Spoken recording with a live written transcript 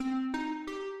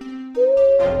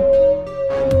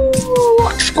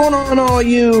What's going on, all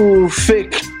you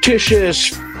fictitious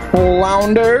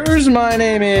flounders? My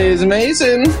name is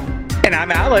Mason. And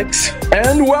I'm Alex.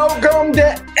 And welcome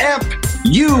to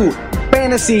FU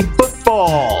Fantasy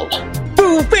Football.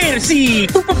 Boo Fantasy! A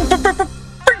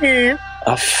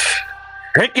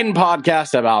frickin'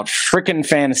 podcast about frickin'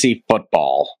 fantasy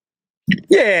football.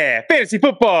 Yeah, fantasy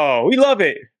football. We love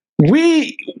it.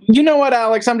 You know what,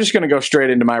 Alex? I'm just going to go straight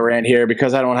into my rant here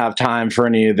because I don't have time for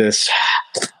any of this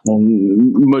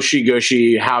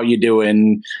mushy-gushy, how you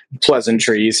doing,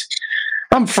 pleasantries.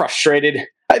 I'm frustrated.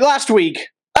 Last week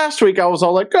I was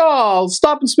all like, oh, I'll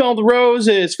stop and smell the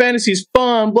roses. Fantasy's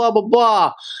fun, blah, blah,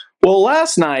 blah. Well,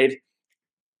 last night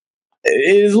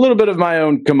is a little bit of my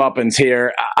own comeuppance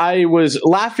here. I was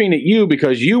laughing at you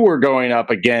because you were going up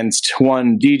against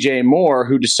one DJ Moore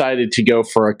who decided to go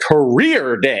for a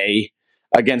career day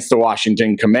against the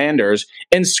Washington Commanders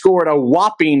and scored a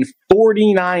whopping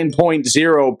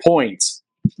 49.0 points.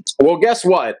 Well, guess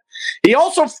what? He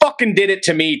also fucking did it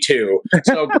to me too.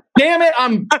 So, damn it,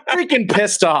 I'm freaking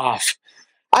pissed off.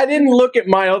 I didn't look at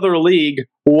my other league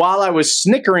while I was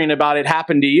snickering about it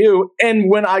happened to you. And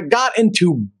when I got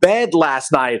into bed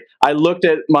last night, I looked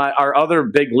at our other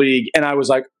big league and I was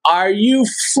like, are you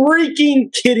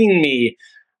freaking kidding me?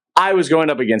 I was going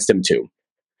up against him too.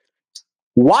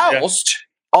 Whilst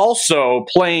also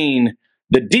playing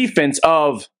the defense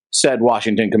of said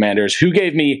Washington Commanders, who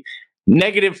gave me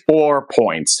 -4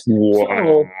 points.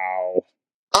 Wow. So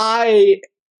I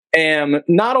am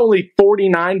not only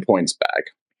 49 points back,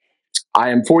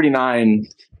 I am 49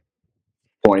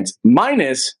 points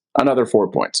minus another 4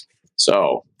 points.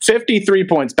 So 53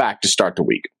 points back to start the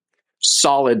week.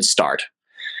 Solid start.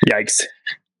 Yikes.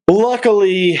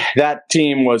 Luckily, that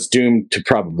team was doomed to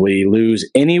probably lose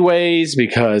anyways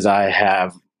because I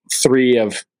have 3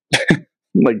 of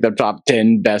like the top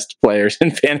 10 best players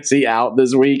in fantasy out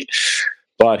this week.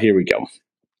 But here we go.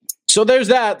 So there's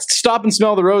that. Stop and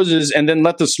smell the roses and then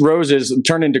let the roses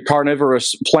turn into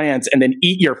carnivorous plants and then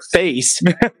eat your face.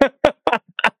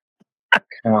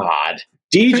 God.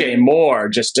 DJ Moore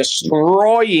just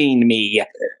destroying me.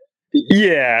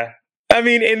 Yeah. I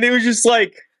mean, and it was just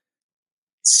like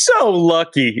so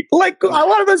lucky. Like a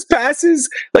lot of those passes,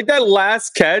 like that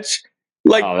last catch,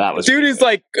 like that was dude is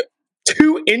like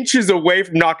 2 inches away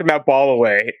from knocking that ball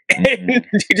away. And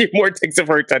DJ Moore takes it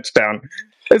for a touchdown.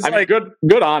 It's I mean,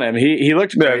 good on him. He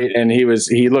looked great, and he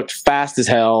looked fast as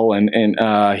hell, and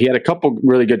he had a couple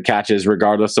really good catches,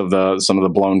 regardless of some of the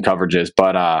blown coverages.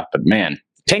 But man,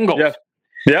 tingles.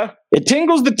 Yeah, it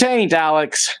tingles the taint,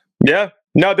 Alex. Yeah.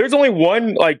 No, there was only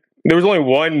one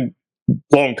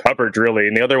blown coverage really,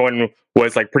 and the other one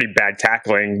was like pretty bad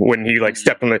tackling when he like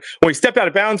stepped out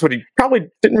of bounds, but he probably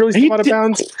didn't really step out of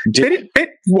bounds.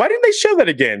 Why didn't they show that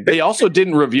again? They also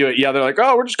didn't review it. Yeah, they're like,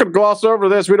 oh, we're just gonna gloss over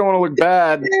this. We don't want to look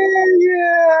bad.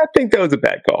 Yeah, I think that was a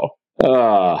bad call.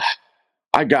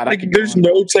 There's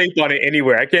no tape on it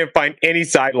anywhere. I can't find any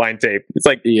sideline tape. It's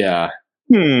like, that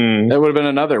would have been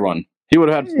another one. He would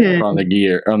have had 4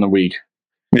 on the week.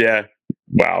 Yeah.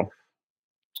 Wow.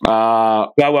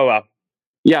 Wow.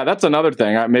 Yeah, that's another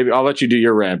thing. Maybe I'll let you do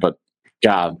your rant, but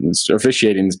God,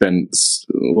 officiating's been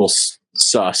a little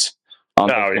sus on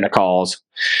the calls.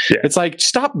 Yeah. It's like,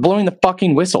 stop blowing the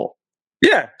fucking whistle.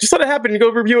 Yeah, just let it happen and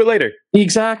go review it later.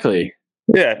 Exactly.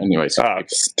 Yeah. Anyways.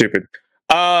 Stupid.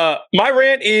 My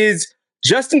rant is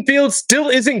Justin Fields still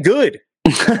isn't good.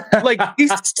 Like, he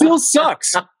still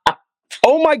sucks.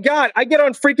 Oh my God. I get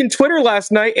on freaking Twitter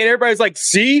last night and everybody's like,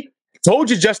 see? Told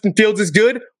you Justin Fields is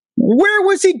good. Where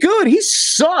was he good? He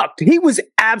sucked. He was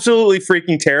absolutely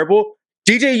freaking terrible.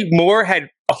 DJ Moore had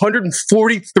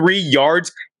 143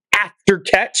 yards after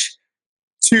catch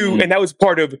and that was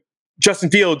part of Justin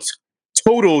Fields'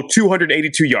 total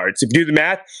 282 yards. If you do the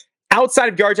math,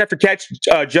 outside of yards after catch,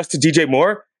 just to DJ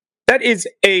Moore, that is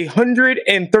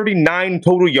 139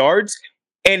 total yards,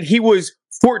 and he was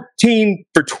 14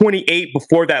 for 28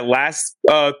 before that last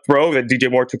throw that DJ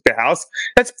Moore took the house.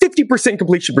 That's 50%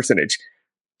 completion percentage.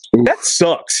 Oof. That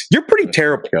sucks. You're pretty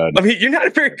terrible. God. I mean, you're not a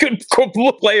very good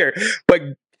football player, but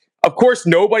of course,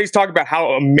 nobody's talking about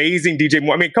how amazing DJ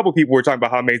Moore. I mean, a couple of people were talking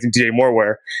about how amazing DJ Moore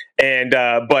were, and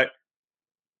but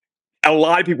a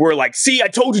lot of people were like, "See, I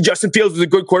told you Justin Fields was a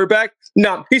good quarterback."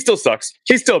 No, he still sucks.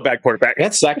 He's still a bad quarterback.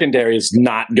 That secondary is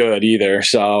not good either.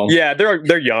 So yeah,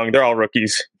 they're young. They're all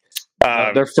rookies.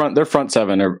 Their front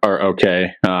seven are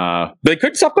okay. They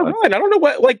couldn't stop the run. I don't know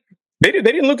what they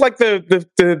didn't look like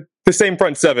the same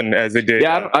front seven as they did.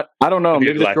 Yeah, I don't know.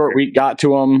 Maybe the short week got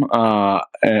to them.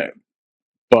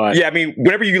 But yeah, I mean,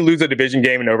 whenever you lose a division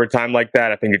game in overtime like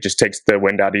that, I think it just takes the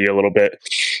wind out of you a little bit.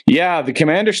 Yeah, the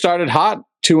Commanders started hot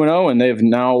 2-0, and they've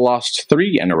now lost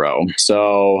 3 in a row.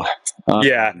 So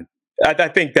yeah, I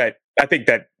think that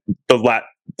the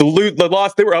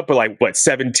loss, they were up by like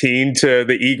 17 to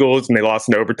the Eagles, and they lost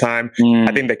in overtime.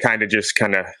 I think they kind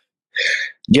of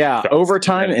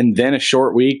overtime and then a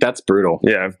short week. That's brutal.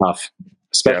 Yeah, tough,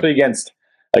 especially against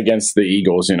the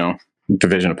Eagles.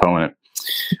 Division opponent.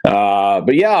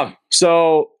 But yeah,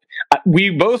 so we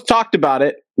both talked about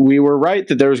it. We were right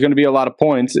that there was going to be a lot of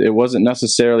points. It wasn't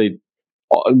necessarily.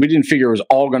 We didn't figure it was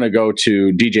all going to go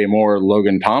to DJ Moore,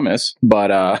 Logan Thomas, but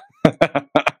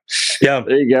yeah,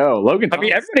 there you go, Logan. Thomas, I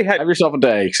mean, everybody have yourself a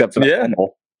day, except for that.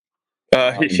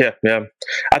 Yeah.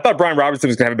 I thought Brian Robinson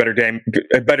was going to have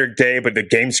a better day, but the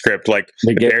game script, like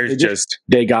the Bears,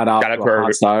 they got out to a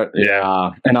hot start.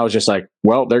 Yeah, and I was just like,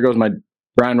 well, there goes my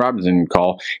Brian Robinson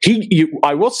call.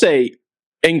 I will say,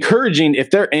 encouraging.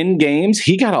 If they're in games,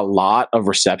 he got a lot of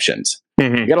receptions.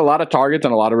 He got a lot of targets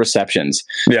and a lot of receptions.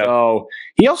 Yeah.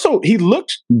 So he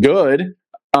looked good.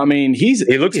 I mean, he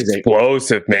looks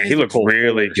explosive, man. He looks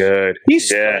really good. He's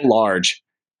so large.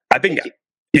 I think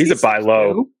he's a buy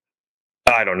low.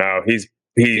 I don't know. He's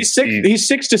 6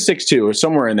 to 6'2" or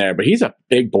somewhere in there, but he's a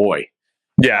big boy.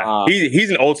 Yeah,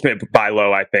 he's an ultimate buy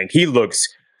low. I think he looks.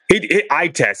 Eye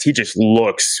test. He just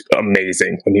looks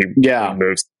amazing when he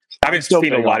moves. I've been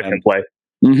seeing a lot of him play.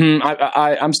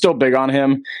 I'm still big on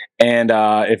him, and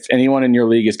if anyone in your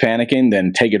league is panicking,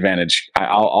 then take advantage.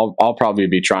 I'll probably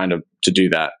be trying to do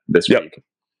that this week.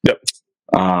 Yep.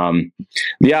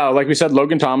 Like we said,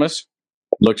 Logan Thomas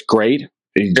looked great.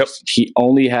 He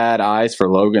only had eyes for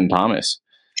Logan Thomas.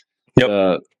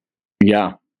 Yep.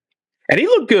 And he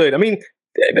looked good. I mean,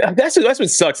 that's what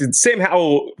sucks. Sam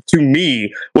Howell, to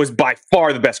me, was by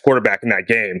far the best quarterback in that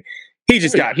game. He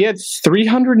had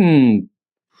 300 and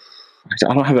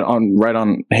I don't have it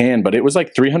on hand, but it was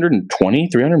like 320,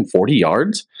 340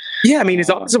 yards. Yeah, I mean, his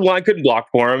offensive line couldn't block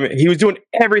for him. He was doing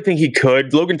everything he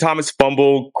could. Logan Thomas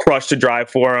fumble, crushed a drive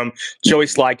for him. Joey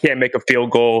Sly can't make a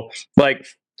field goal. Like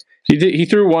he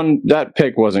threw one. That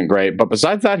pick wasn't great, but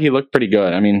besides that, he looked pretty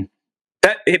good. I mean,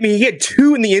 he had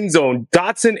 2 in the end zone.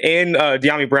 Dotson and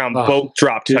De'Ami Brown both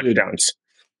dropped touchdowns.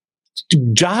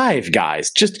 Dive,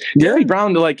 guys. Just De'Ami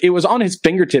Brown, like, it was on his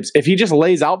fingertips. If he just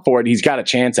lays out for it, he's got a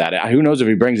chance at it. Who knows if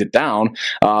he brings it down?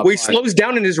 He slows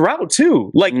down in his route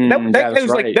too. Like that was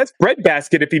right. Like, that's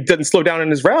breadbasket if he doesn't slow down in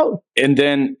his route. And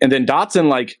then Dotson,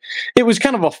 like, it was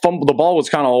kind of a fumble. The ball was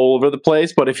kind of all over the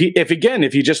place. But if he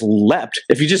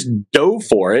just dove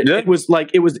for it, it was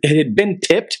like it had been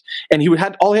tipped, and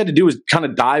all he had to do was kind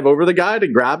of dive over the guy to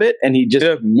grab it, and he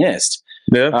just missed.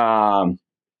 Yeah.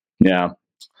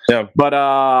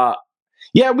 But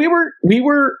we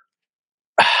were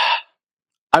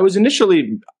I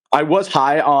was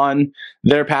high on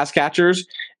their pass catchers.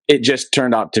 It just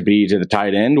turned out to be to the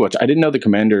tight end, which I didn't know the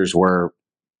Commanders were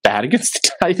bad against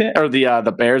the tight end, or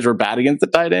the Bears were bad against the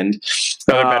tight end.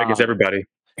 They're bad against everybody.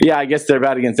 Yeah, I guess they're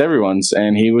bad against everyone's,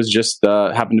 and he was just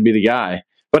happened to be the guy.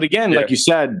 But again, like you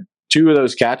said, 2 of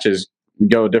those catches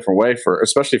go a different way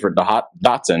especially for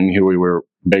Dotson, who we were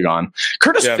big on.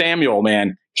 Curtis Samuel,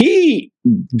 man.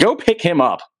 Go pick him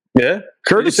up. Yeah.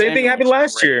 Curtis Same thing happened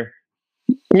last year.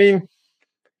 I mean,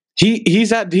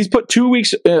 he's put 2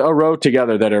 weeks a row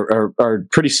together that are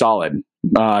pretty solid.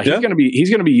 He's gonna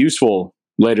be useful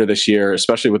later this year,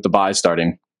 especially with the bye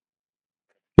starting.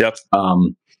 Yep.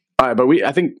 All right, but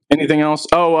I think anything else?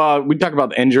 We talked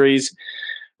about the injuries.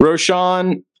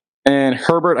 Roschon and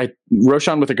Herbert.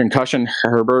 Roschon with a concussion,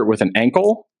 Herbert with an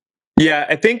ankle. Yeah,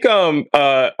 I think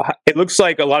it looks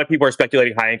like a lot of people are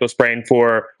speculating high ankle sprain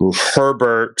for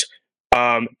Herbert.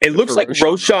 It looks like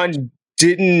Roschon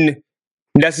didn't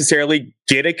necessarily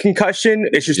get a concussion.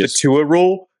 It's just a Tua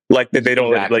rule, like that they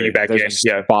don't let you back in.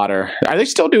 Yeah, spotter. Are they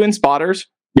still doing spotters?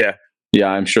 Yeah,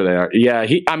 I'm sure they are. Yeah,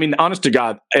 honest to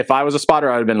God, if I was a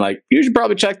spotter, I'd have been like, you should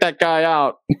probably check that guy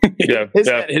out. His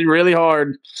head hit really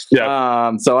hard.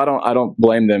 Yeah. So I don't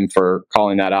blame them for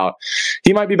calling that out.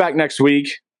 He might be back next week.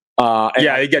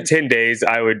 He got 10 days.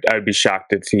 I would be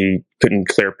shocked if he couldn't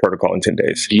clear protocol in 10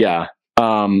 days. Yeah.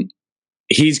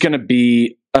 He's going to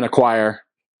be an acquire.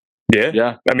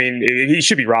 Yeah. I mean, he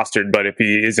should be rostered, but if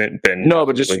he isn't, then no.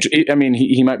 But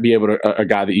he might be able to a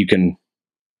guy that you can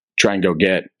try and go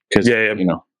get because high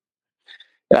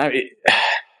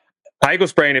ankle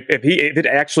sprain. If it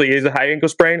actually is a high ankle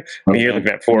sprain, I mean, you're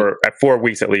looking at 4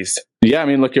 weeks at least. Yeah, I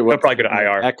mean, look at what probably go to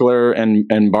IR. Eckler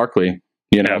and Barkley.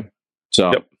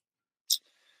 So. Yep.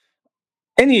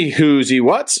 Any whoozy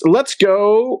what's? Let's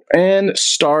go and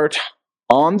start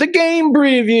on the game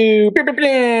preview.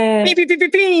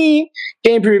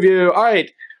 Game preview. All right,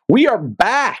 we are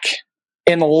back.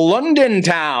 in London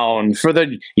town for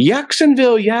the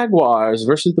Jacksonville Jaguars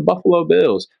versus the Buffalo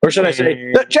Bills. Or should I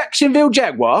say the Jacksonville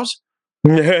Jaguars?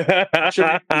 Should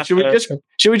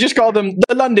we just call them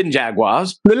the London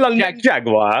Jaguars? The London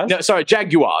Jaguars. No, sorry,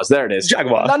 Jaguars. There it is.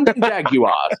 Jaguars. London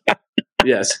Jaguars.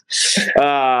 Yes.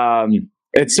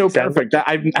 It's so perfect.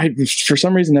 I for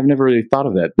some reason I've never really thought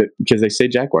of that, but because they say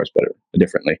Jaguars better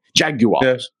differently. Jaguars.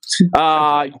 Yes.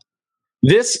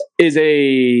 This is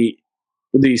the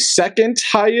second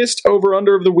highest over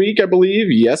under of the week, I believe.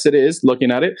 Yes, it is.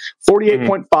 Looking at it,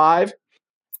 48.5.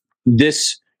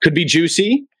 This could be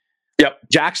juicy. Yep.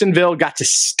 Jacksonville got to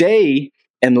stay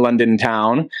in London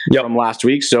town from last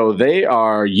week, so they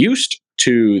are used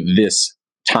to this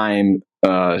time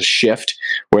shift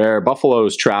where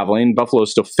Buffalo's traveling.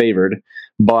 Buffalo's still favored,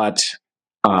 but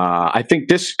I think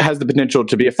this has the potential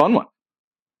to be a fun one.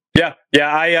 Yeah.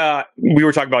 We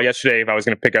were talking about yesterday if I was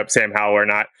going to pick up Sam Howell or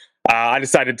not. I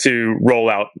decided to roll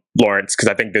out Lawrence because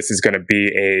I think this is going to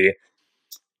be a.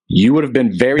 You would have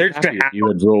been very happy if you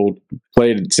had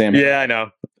played Sam. Yeah, I know.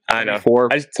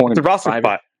 It's a roster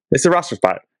spot. It's a roster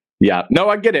spot. Yeah. No,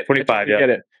 I get it. 25. I get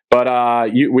it. But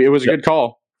it was a good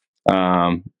call.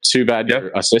 Too bad you're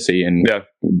a sissy and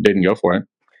didn't go for it.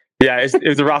 Yeah, it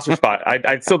was a roster spot.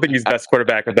 I still think he's the best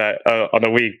quarterback of that on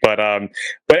the week, but and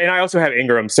I also have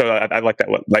Ingram, so I like that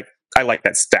one. Like I like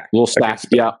that stack. Little stack,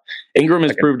 yeah. Ingram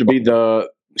has proved to be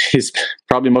his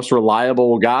probably most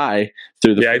reliable guy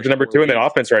through the. Yeah, he's the number 2 in that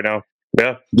offense right now.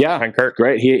 Yeah, and Kirk,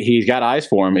 great. He's got eyes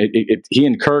for him. He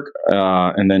and Kirk,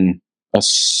 and then a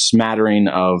smattering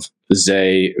of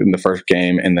Zay in the first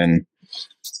game, and then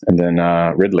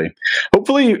Ridley.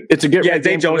 Hopefully, it's a good. Yeah,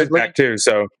 Zay Jones is back too.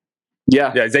 So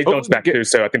Zay Jones back too.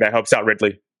 So I think that helps out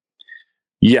Ridley.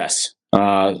 Yes,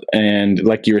 and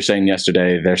like you were saying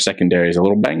yesterday, their secondary is a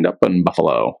little banged up in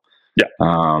Buffalo. Yeah.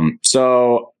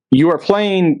 So you are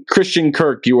playing Christian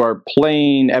Kirk. You are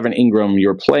playing Evan Ingram.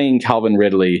 You're playing Calvin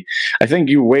Ridley. I think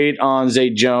you wait on Zay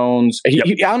Jones.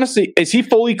 He honestly, is he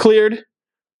fully cleared?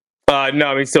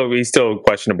 No, he's still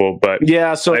questionable, but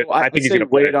yeah. So I think he's going to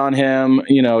wait on him.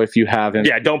 If you have him,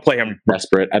 don't play him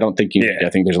desperate. I don't think you. I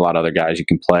think there's a lot of other guys you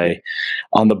can play.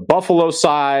 On the Buffalo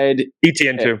side,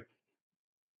 ETN too.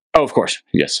 Oh, of course,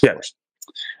 yes, of course.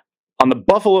 On the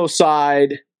Buffalo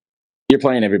side, you're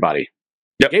playing everybody.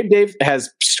 Yep. Gabe Dave has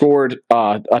scored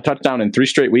a touchdown in 3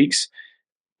 straight weeks,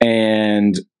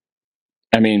 and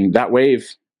I mean that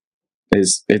wave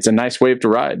it's a nice wave to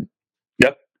ride.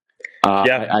 Yep. I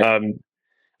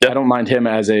don't mind him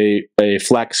as a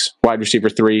flex wide receiver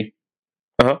 3.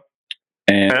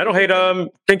 And I don't hate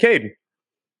Kincaid.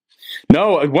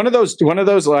 No, one of those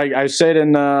like I said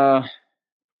in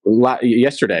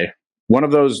yesterday, one of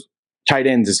those tight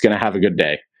ends is going to have a good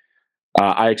day.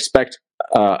 I expect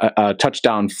a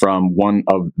touchdown from one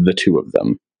of the 2 of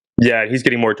them. Yeah, he's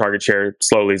getting more target share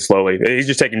slowly. He's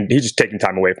just taking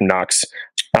time away from Knox.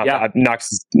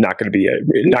 Knox is not going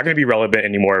to be relevant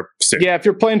anymore soon. Yeah, if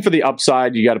you're playing for the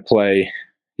upside, you got to play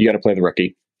the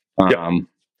rookie.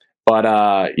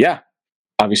 But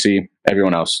obviously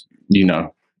everyone else, who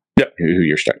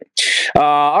you're starting.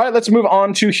 All right, let's move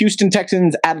on to Houston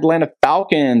Texans at Atlanta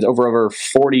Falcons over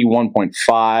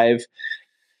 41.5.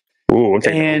 Ooh, I'm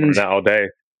taking that all day.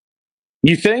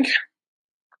 You think?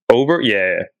 Over?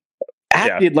 Yeah.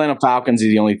 The Atlanta Falcons is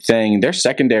the only thing. Their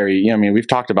secondary, we've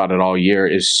talked about it all year,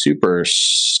 is super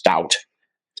stout.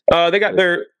 They got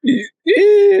they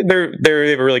have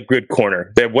a really good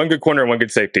corner. They have one good corner and one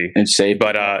good safety.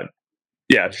 But I'm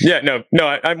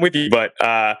with you. But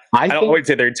I don't always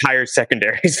say their entire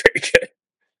secondary is very good.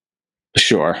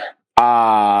 Sure.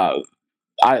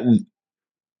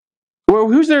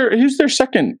 Who's their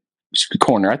second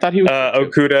corner? I thought he was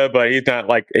Okuda, but he's not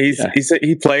like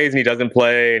he plays and he doesn't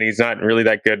play, and he's not really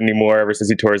that good anymore ever since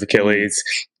he tore his Achilles.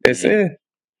 They're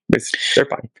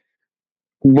fine.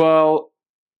 Well,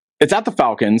 it's at the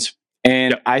Falcons,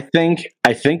 and I think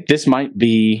this might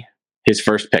be his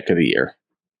first pick of the year.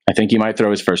 I think he might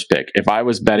throw his first pick. If I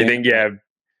was betting,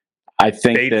 I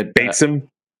think that baits him.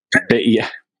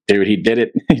 Dude, he did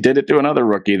it. He did it to another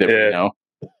rookie that we know.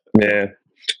 Yeah,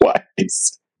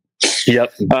 twice.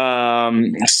 Yep.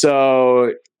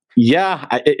 So yeah,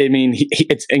 I mean,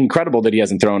 it's incredible that he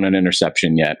hasn't thrown an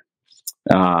interception yet.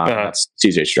 That's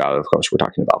CJ Stroud, of course, we're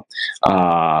talking about.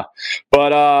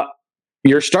 But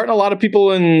you're starting a lot of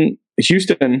people in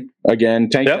Houston again.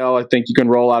 Tank Dell, I think you can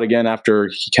roll out again after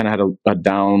he kind of had a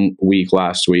down week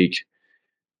last week.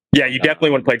 Yeah, you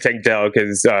definitely want to play Tank Dell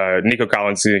because Nico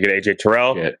Collins is going to get AJ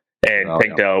Terrell, and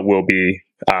Tank Dell will be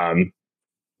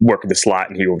working the slot,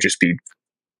 and he will just be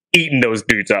eating those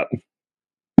dudes up.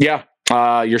 Yeah.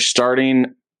 You're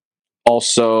starting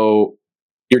also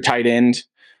your tight end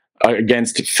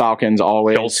against Falcons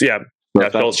always. Schultz, yeah.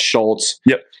 That's Schultz.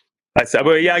 Yep. I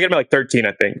got him at like 13,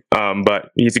 I think.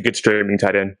 But he's a good streaming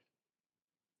tight end.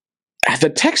 The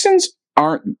Texans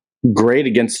aren't great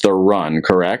against the run,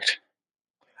 correct?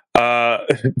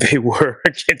 They were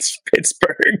against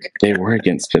Pittsburgh. They were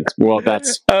against Pittsburgh. Well,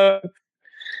 that's.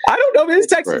 I don't know. This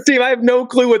Texans team, I have no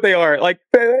clue what they are. Like,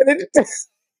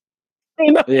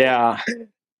 yeah.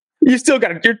 You're still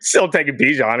taking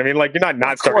Bijan. I mean, like, you're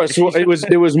not starting. Of course,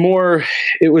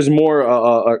 it was more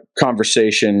a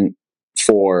conversation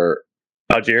for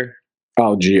Algier.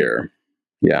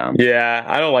 Yeah. Yeah,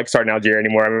 I don't like starting Algier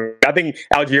anymore. I mean, I think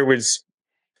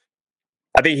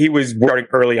he was starting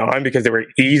early on because they were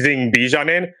easing Bijan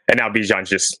in, and now Bijan's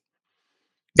just.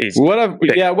 What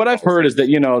I've heard is that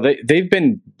they've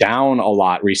been down a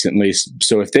lot recently.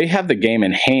 So if they have the game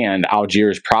in hand, Algier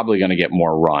is probably going to get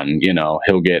more run.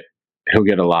 He'll get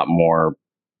a lot more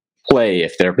play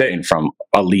if they're playing from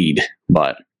a lead,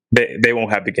 but they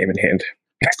won't have the game in hand.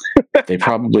 They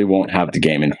probably won't have the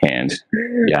game in hand.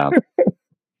 Yeah.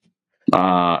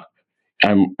 I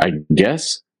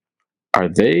guess, are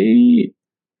they?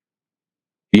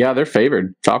 Yeah, they're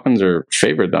favored. Falcons are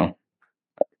favored though.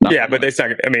 But it's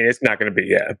not. I mean, it's not going to be.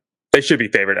 Yeah, they should be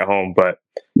favored at home, but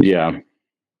yeah.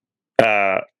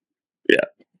 Yeah.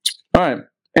 All right.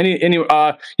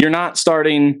 You're not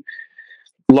starting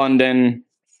London.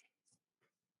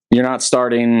 You're not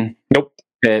starting. Nope.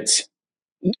 Pitts.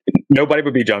 Nobody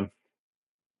but Bijan.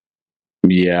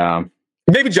 Yeah.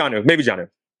 Maybe Jonnu. Maybe.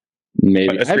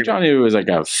 I have Jonnu as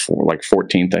like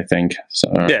 14th, I think.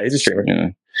 So yeah, he's a streamer. Yeah.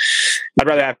 I'd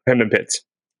rather have him than Pitts.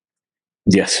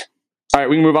 Yes. All right,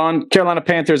 we can move on. Carolina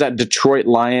Panthers at Detroit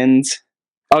Lions.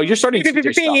 Oh, you're starting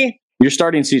CJ Stroud. You're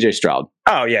starting CJ Stroud.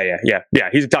 Oh, yeah.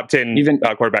 He's a top 10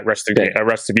 quarterback rest of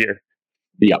the year.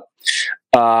 Yep.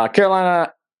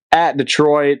 Carolina at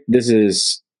Detroit.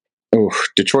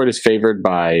 Detroit is favored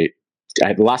by,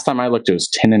 last time I looked, it was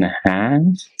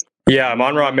 10.5. Yeah,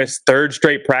 Amon-Ra missed third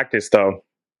straight practice, though.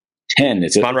 10.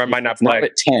 Amon-Ra might not play. Not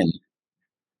at 10.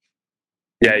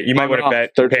 Yeah, you might want to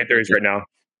bet Panthers right now.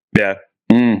 Yeah.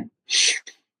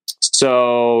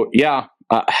 So, yeah.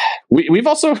 We've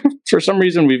also, for some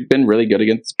reason, we've been really good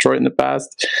against Detroit in the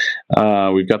past.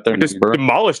 We've got their number.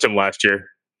 Demolished them last year.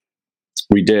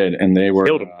 We did, and they were.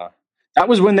 That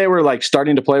was when they were like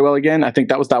starting to play well again. I think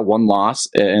that was that one loss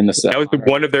in the set. That was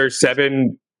one of their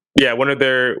 7. Yeah,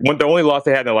 the only loss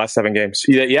they had in the last 7 games.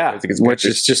 Yeah, which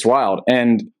is just wild.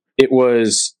 And it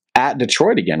was at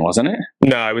Detroit again, wasn't it?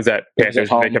 No, it was at Panthers.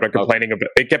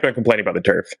 They kept on complaining about the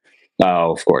turf.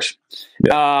 Oh, of course.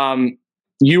 Yeah.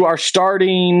 You are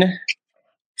starting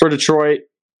for Detroit.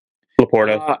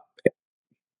 Laporta.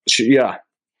 Yeah.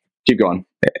 Keep going.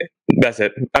 That's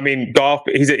it. I mean, Goff,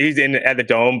 he's in at the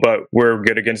Dome, but we're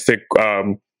good against the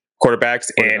quarterbacks.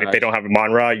 And if they don't have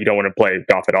Amon-Ra, you don't want to play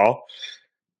Goff at all.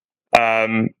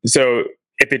 So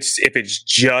if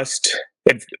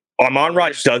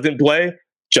Amon-Ra doesn't play,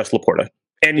 just Laporta.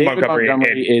 And David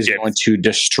Montgomery is going to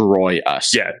destroy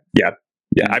us. Yeah.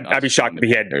 I'd be shocked if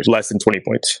he had less than 20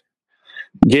 points.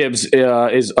 Gibbs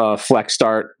is a flex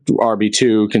start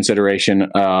RB2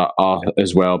 consideration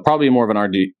as well. Probably more of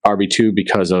an RB2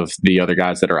 because of the other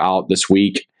guys that are out this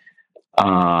week.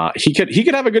 He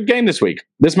could have a good game this week.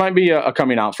 This might be a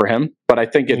coming out for him, but I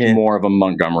think it's more of a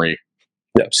Montgomery.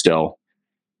 Yep. Still.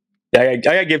 Yeah, I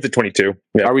got Gibbs at 22.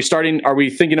 Yeah. Are we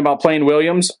thinking about playing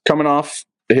Williams coming off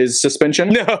his suspension?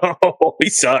 No, he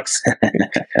sucks.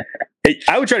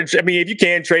 I would try to. I mean, if you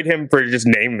can trade him for just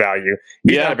name value,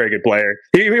 he's not a very good player.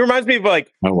 He reminds me of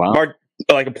like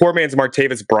a poor man's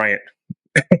Martavis Bryant.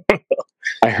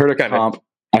 I heard a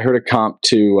comp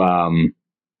to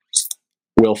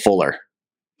Will Fuller.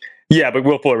 Yeah, but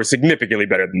Will Fuller was significantly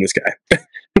better than this guy.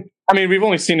 I mean, we've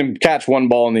only seen him catch one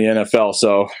ball in the NFL,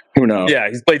 so who knows? Yeah,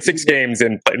 he's played 6 games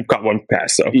and caught 1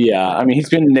 pass. So yeah, I mean, he's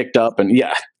been nicked up, and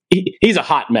he's a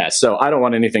hot mess. So I don't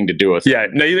want anything to do with him. Yeah,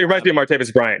 no, he reminds me of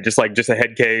Martavis Bryant, just a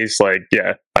head case. Like,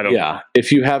 yeah, I don't. Yeah,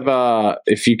 if you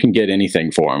can get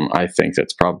anything for him, I think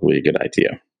that's probably a good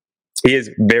idea. He is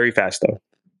very fast, though.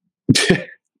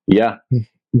 Yeah.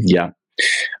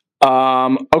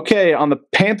 Okay, on the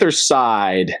Panthers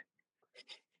side,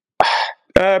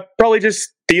 probably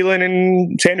just Thielen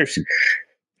and Sanders.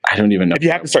 I don't even know if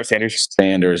you have to start Sanders.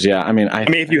 Sanders, yeah. I mean,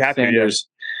 if you have Sanders,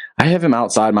 I have him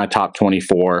outside my top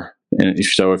 24. And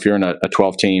so if you're in a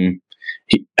 12 team,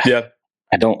 I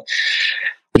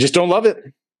just don't love it.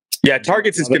 Yeah,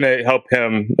 targets is going to help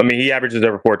him. I mean, he averages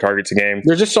over 4 targets a game.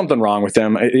 There's just something wrong with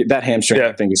him. That hamstring,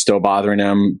 I think, is still bothering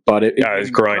him. But it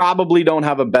probably don't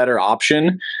have a better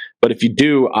option. But if you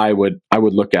do, I would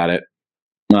look at it.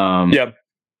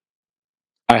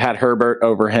 I had Herbert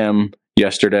over him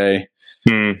yesterday,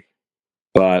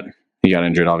 but he got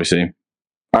injured, obviously.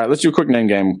 All right, let's do a quick name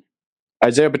game.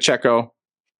 Isaiah Pacheco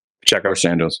or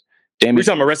Sanders. Are we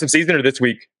talking about rest of season or this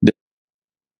week?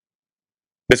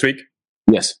 This week?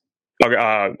 Yes.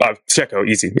 Okay, Pacheco,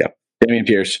 easy, yeah. Dameon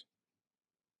Pierce.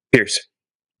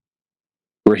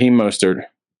 Raheem Mostert.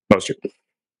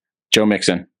 Joe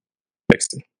Mixon.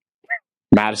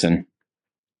 Madison.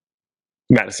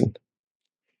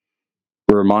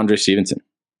 Ramondre Stevenson.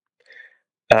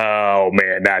 Oh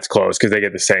man, that's close because they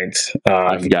get the Saints.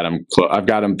 I've got him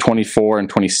 24 and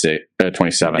 27.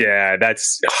 Yeah,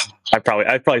 that's. I'd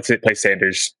probably play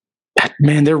Sanders.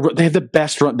 Man, they have the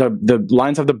best run. The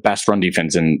Lions have the best run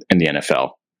defense in the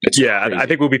NFL. I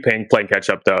think we'll be playing catch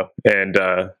up though, and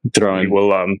throwing.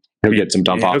 He'll get some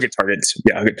dump offs. He'll get targets.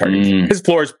 Yeah, he'll get targets. His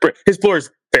floor is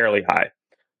fairly high.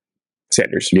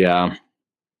 Sanders. Yeah.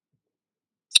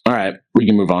 All right, we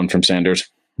can move on from Sanders.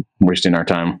 Wasting our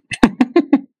time.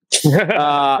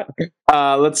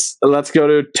 Let's go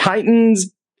to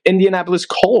Titans, Indianapolis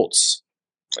Colts.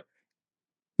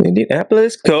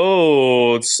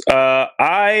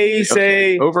 I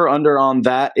say over under on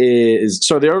that is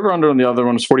the over under on the other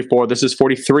one is 44. This is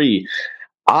 43.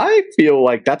 I feel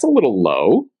like that's a little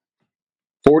low.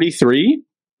 43.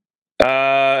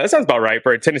 That sounds about right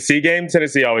for a Tennessee game.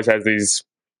 Tennessee always has these.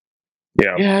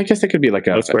 Yeah, I guess it could be like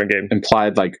a game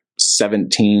implied like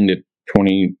 17 to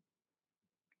 20.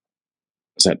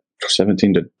 Is that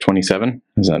 17 to 27?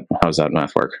 How's that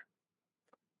math work?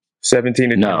 17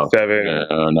 to 27.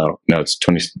 No, it's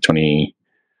 20.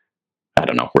 I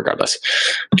don't know. Regardless,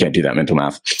 can't do that mental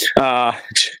math.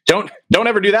 Don't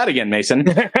ever do that again, Mason.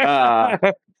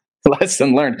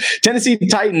 Lesson learned. Tennessee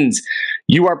Titans.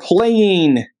 You are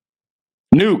playing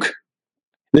Nuke.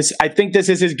 I think this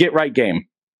is his get right game.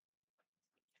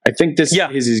 I think this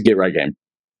is his get right game.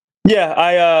 Yeah,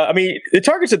 I mean, the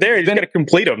targets are there. He's going to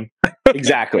complete them.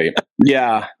 Exactly.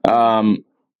 Yeah.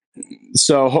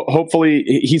 So hopefully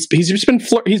he's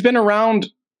been around,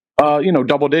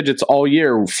 double digits all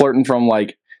year, flirting from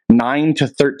like 9 to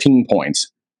 13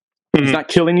 points. Mm-hmm. He's not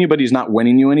killing you, but he's not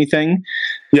winning you anything.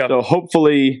 Yeah. So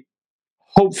hopefully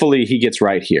he gets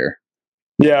right here.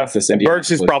 Yeah.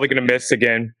 Burks is probably going to miss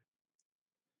again.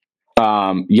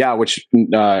 Which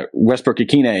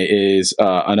Westbrook-Ikine is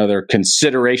another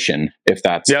consideration if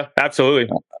that's. Yeah, absolutely.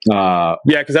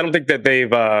 Because I don't think that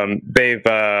they've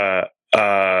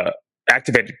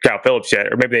activated Kyle Phillips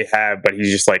yet, or maybe they have, but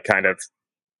he's just like kind of.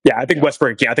 Yeah, I think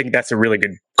Westbrook. I think that's a really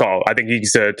good call. I think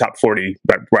he's a top 40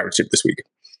 wide receiver this week.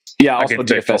 Yeah, also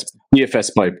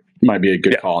DFS might be a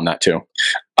good call on that too.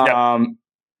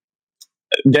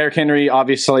 Derrick Henry,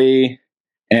 obviously.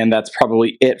 And that's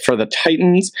probably it for the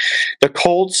Titans. The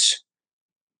Colts.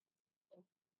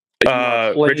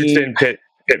 Richardson,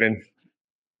 Pittman.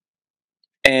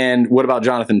 And what about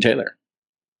Jonathan Taylor?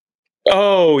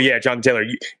 Oh, yeah, Jonathan Taylor.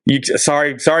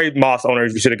 Sorry, Moss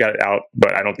owners. We should have got it out,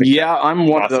 but I don't think. Yeah, I'm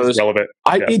one Moss of those. Relevant.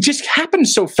 It just happened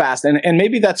so fast. And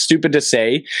maybe that's stupid to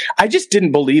say. I just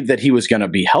didn't believe that he was going to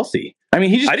be healthy. I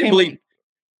mean, I didn't believe.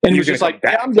 And he was just like,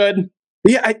 yeah, I'm good.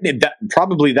 Yeah,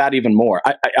 probably that even more.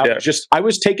 I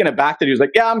was taken aback that he was like,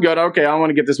 "Yeah, I'm good. Okay, I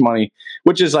want to get this money,"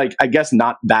 which is like, I guess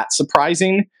not that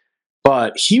surprising,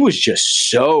 but he was just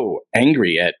so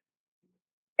angry at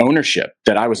ownership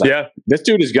that I was like, "This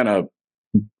dude is gonna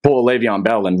pull Le'Veon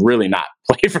Bell and really not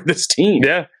play for this team."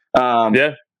 Yeah, But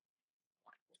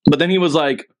then he was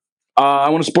like, "I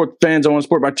want to support the fans. I want to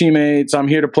support my teammates. I'm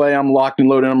here to play. I'm locked and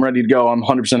loaded. I'm ready to go. I'm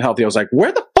 100% healthy." I was like,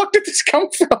 "Where the fuck did this come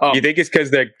from?" You think it's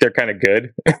because they're kind of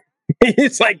good?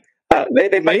 It's like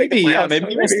maybe he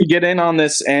wants to get in on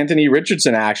this Anthony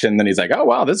Richardson action. Then he's like, "Oh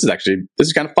wow, this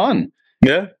is kind of fun."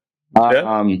 Yeah.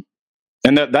 And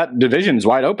that division is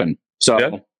wide open.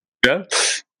 So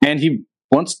and he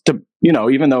wants to,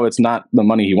 even though it's not the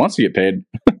money he wants to get paid.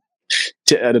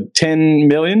 10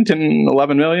 million,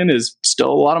 11 million is still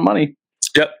a lot of money.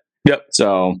 Yep.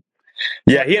 So,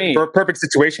 he had a perfect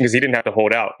situation because he didn't have to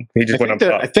hold out. He just went up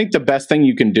top. I think the best thing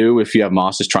you can do if you have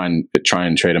Moss is try and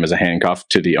trade him as a handcuff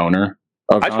to the owner.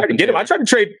 I tried to get him. I tried to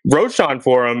trade Roschon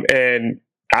for him, and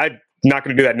I'm not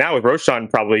going to do that now with Roschon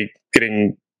probably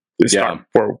getting the start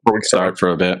for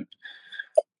a bit.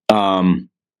 I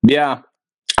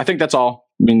think that's all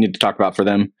we need to talk about for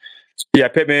them. Yeah,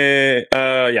 Pittman.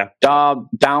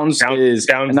 Downs is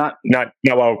not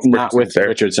with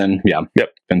Richardson. Yeah,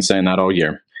 been saying that all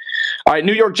year. All right,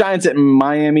 New York Giants at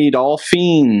Miami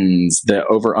Dolphins. The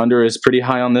over/under is pretty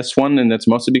high on this one, and that's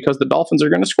mostly because the Dolphins are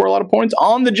going to score a lot of points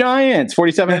on the Giants.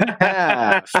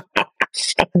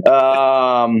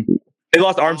 47.5. They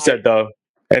lost Armstead though,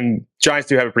 and Giants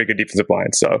do have a pretty good defensive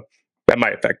line, so that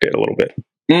might affect it a little bit.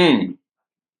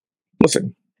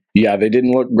 Listen, Yeah, they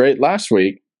didn't look great last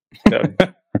week. no.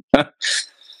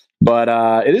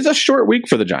 But it is a short week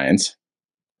for the Giants.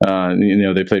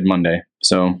 They played Monday,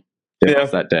 so they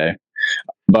lost that day.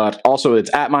 But also,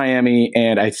 it's at Miami,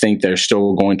 and I think they're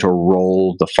still going to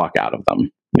roll the fuck out of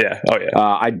them. Yeah. Oh, yeah.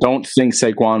 I don't think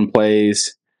Saquon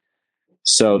plays,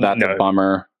 so that's a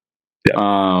bummer.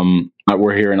 Yeah.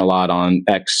 We're hearing a lot on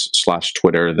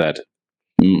X/Twitter that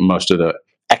most of the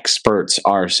experts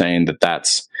are saying that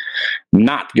that's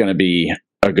not going to be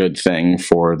a good thing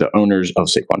for the owners of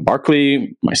Saquon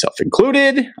Barkley, myself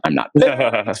included. I'm not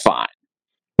there. It's fine.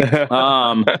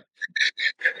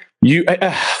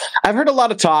 I've heard a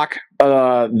lot of talk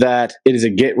that it is a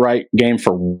get right game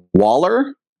for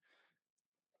Waller.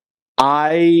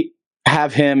 I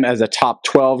have him as a top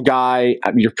 12 guy.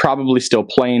 You're probably still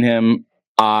playing him.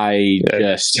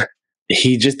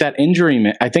 He just that injury,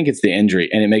 man. I think it's the injury,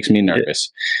 and it makes me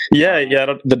nervous. Yeah.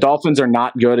 The Dolphins are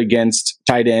not good against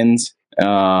tight ends,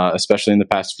 especially in the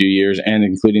past few years, and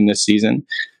including this season.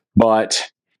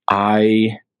 But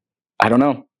I don't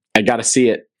know. I got to see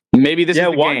it. Maybe this is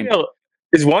the game.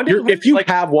 Is Wandale, if you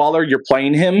have Waller, you're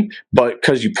playing him, but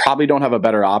because you probably don't have a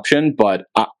better option. But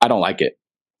I don't like it.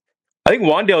 I think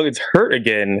Wandale gets hurt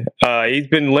again. He's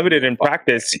been limited in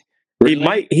practice.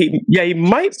 Really? He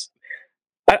might.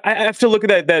 I have to look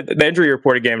at the injury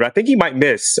report again, but I think he might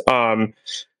miss. God,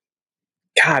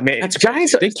 man,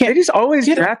 Giants, they just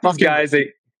always draft these guys.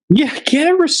 Get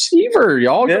a receiver,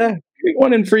 y'all. Yeah,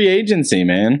 one in free agency,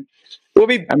 man. Well,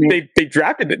 they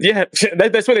drafted it. Yeah,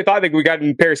 that's what they thought we got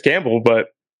in Paris Campbell, but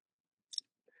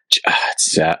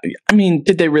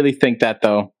did they really think that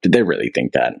though? Did they really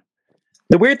think that?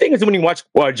 The weird thing is when you watch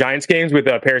Giants games with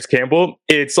Paris Campbell,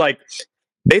 it's like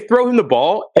they throw him the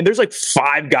ball and there's like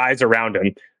 5 guys around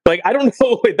him. Like, I don't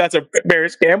know if that's a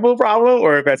Paris Campbell problem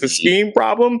or if that's a scheme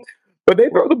problem, but they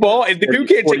throw the ball and the dude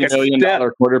can't take a $40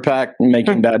 million quarterback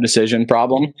making bad decision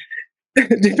problem.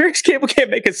 Paris Campbell can't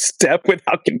make a step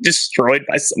without getting destroyed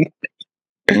by somebody.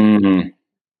 Mm-hmm.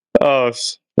 Oh,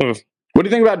 what do you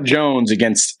think about Jones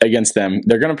against them?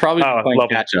 They're going to probably be playing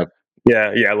catch up.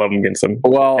 Yeah, I love them against them.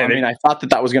 Well, I thought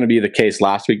that was going to be the case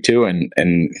last week too, and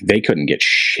they couldn't get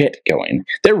shit going.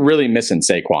 They're really missing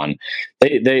Saquon.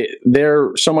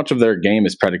 They're so much of their game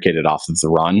is predicated off of the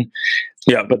run.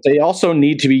 Yeah, but they also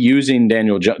need to be using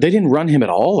Daniel Jones. They didn't run him at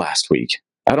all last week.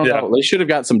 I don't know. They should have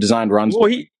got some designed runs.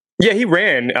 Well, he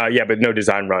ran, but no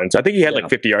design runs. I think he had like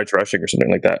 50 yards rushing or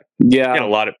something like that. Yeah, he had a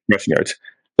lot of rushing yards.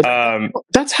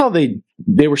 That's how they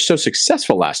were so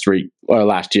successful last year.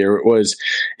 It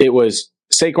was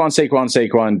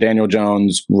Saquon, Daniel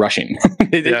Jones rushing.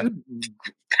 They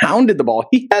pounded the ball.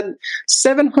 He had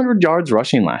 700 yards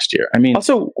rushing last year.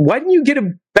 Also, why didn't you get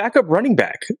a backup running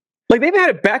back? Like, they've had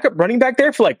a backup running back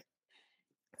there for like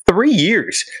 3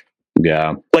 years.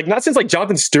 Yeah, like not since like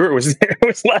Jonathan Stewart was there. It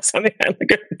was last time they had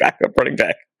like a backup running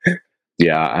back.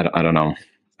 Yeah, I don't know.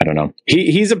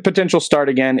 He's a potential start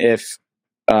again if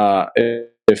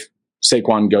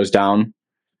Saquon goes down.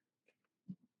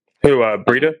 Who,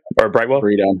 Breida or Brightwell?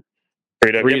 Breida.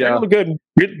 Yeah, looked good.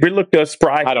 Breida looked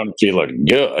spry. I don't know if he looked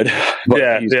good,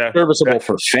 but he's serviceable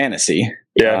for fantasy.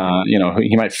 Yeah.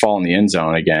 He might fall in the end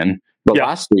zone again. But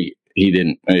last week he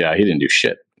didn't. Yeah, he didn't do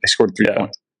shit. They scored 3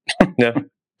 points. Yeah.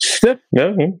 He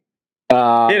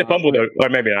had a fumble though, or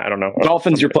maybe not. I don't know.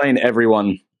 Dolphins, you're playing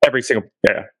everyone. Every single,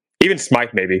 even Smythe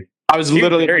maybe. I was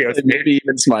literally maybe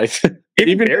even Smythe.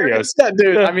 Even Berrios. Yeah,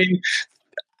 dude.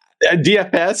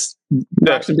 DFS,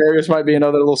 Braxton Berrios might be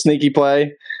another little sneaky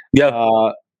play. Yeah.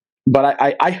 But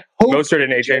I hope Mostert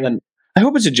and AJ. I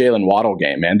hope it's a Jalen Waddle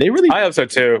game, man. They really. I hope so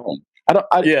too.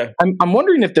 I'm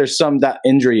wondering if there's that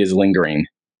injury is lingering.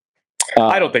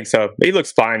 I don't think so. He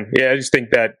looks fine. Yeah, I just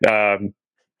think that.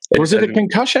 Was it a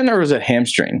concussion or was it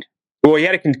hamstring? Well, he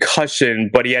had a concussion,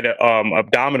 but he had an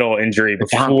abdominal injury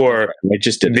before. It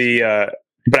just did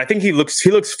but I think he looks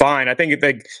fine. I think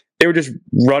they were just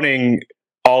running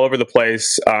all over the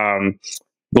place. The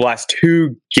last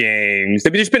 2 games,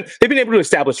 they've been able to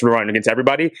establish the run against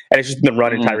everybody, and it's just been the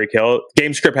run and Tyreek Hill.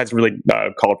 Game script hasn't really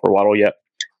called for Waddle yet,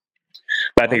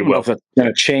 but I think it will. If it's going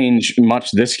to change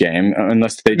much this game,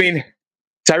 unless they.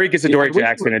 Tyreek gets a Dory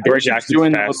Jackson, and Dory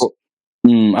Jackson's fast.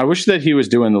 I wish that he was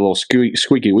doing the little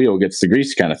squeaky wheel gets the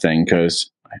grease kind of thing, because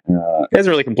he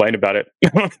hasn't really complained about it.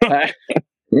 He's like,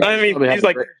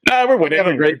 we're winning.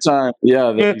 Having a great time. Yeah,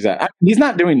 exactly. He's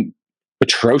not doing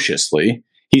atrociously.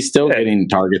 He's still getting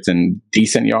targets and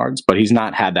decent yards, but he's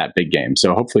not had that big game.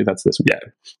 So hopefully that's this week.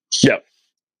 Yeah.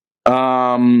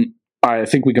 All right, I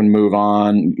think we can move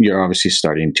on. You're obviously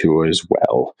starting Tua as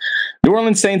well. New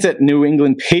Orleans Saints at New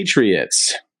England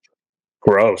Patriots.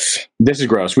 Gross. This is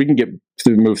gross. We can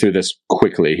move through this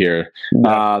quickly here.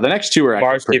 The next two are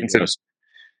Kamar actually pretty Stevenson. gross.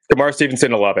 Kamar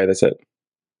Stevenson, Olave. That's it.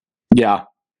 Yeah.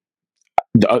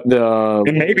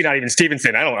 And maybe not even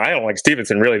Stevenson. I don't like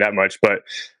Stevenson really that much, but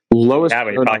lowest. Yeah,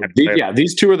 but you probably have to play Yeah,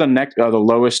 these two are the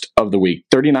lowest of the week.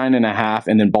 39.5,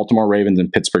 and then Baltimore Ravens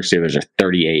and Pittsburgh Steelers are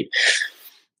 38.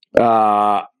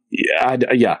 Yeah.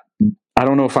 I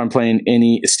don't know if I'm playing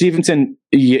any Stevenson.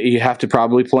 You have to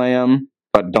probably play him,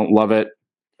 but don't love it.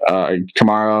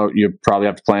 Kamara, you probably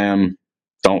have to play him.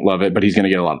 Don't love it, but he's going to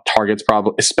get a lot of targets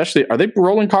probably. Especially, are they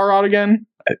rolling Carr out again?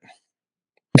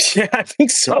 Yeah, I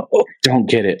think so. Don't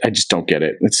get it. I just don't get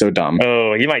it. It's so dumb.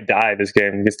 Oh, he might die this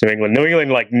game against New England. New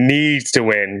England needs to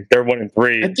win. They're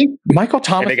 1-3. I think Michael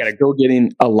Thomas is still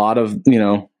getting a lot of,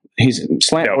 he's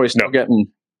slant boy still getting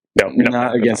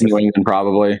not against New England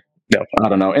probably. No, I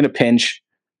don't know. In a pinch.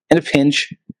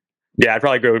 Yeah, I'd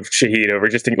probably go with Shaheed over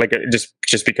just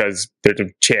because there's a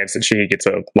chance that Shaheed gets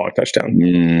a long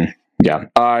touchdown. Yeah.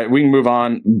 All right, we can move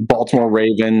on. Baltimore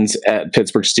Ravens at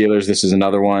Pittsburgh Steelers. This is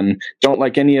another one. Don't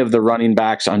like any of the running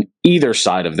backs on either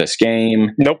side of this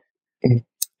game. Nope.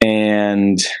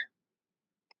 And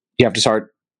you have to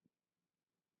start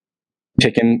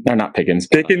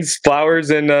Pickens,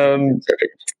 Flowers, and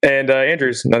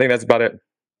Andrews. I think that's about it.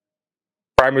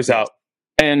 Primer's out.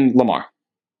 And Lamar.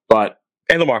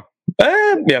 And Lamar.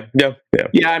 Yeah.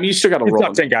 Yeah, I mean, you still got to roll.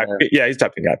 Top 10 guy. Yeah, he's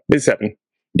top 10 guy. He's 7.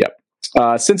 Yep.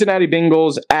 Cincinnati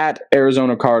Bengals at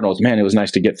Arizona Cardinals. Man, it was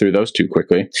nice to get through those two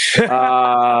quickly.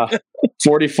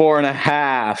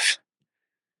 44.5.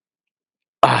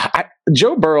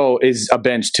 Joe Burrow is a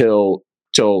bench till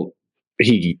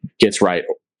he gets right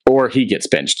or he gets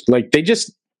benched.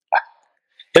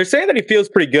 They're saying that he feels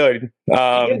pretty good.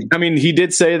 I mean, he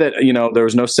did say that, there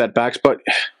was no setbacks, but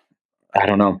I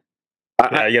don't know. You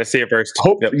got to see it first.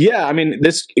 Yep. Yeah, I mean,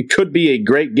 it could be a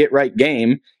great get right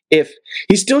game if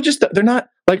he's still they're not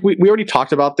like we already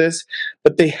talked about this,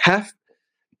 but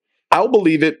I'll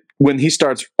believe it when he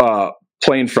starts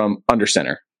playing from under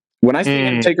center. When I see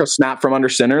him take a snap from under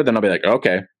center, then I'll be like,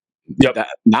 okay,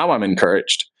 now I'm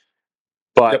encouraged.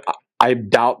 But I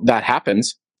doubt that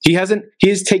happens.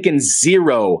 He's taken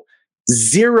zero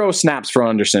snaps from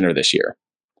under center this year.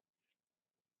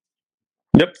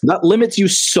 Yep. That limits you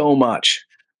so much.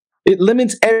 It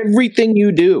limits everything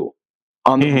you do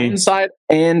on the inside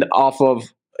and off of.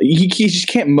 You just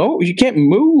can't move. You can't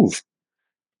move,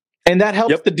 and that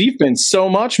helps the defense so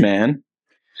much, man.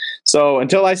 So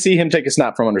until I see him take a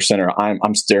snap from under center,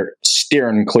 I'm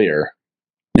steering clear.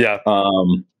 Yeah.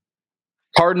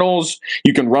 Cardinals,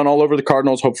 you can run all over the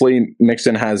Cardinals. Hopefully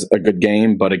Mixon has a good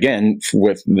game, but again,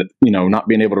 with not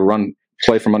being able to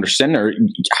play from under center,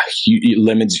 it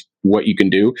limits what you can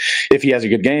do. If he has a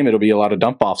good game, it'll be a lot of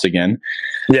dump offs again.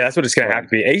 Yeah, that's what it's going to have to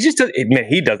be. He just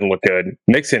he doesn't look good.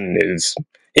 Mixon is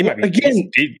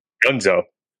Gunzo.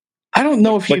 I don't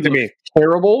know if he looks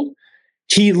terrible.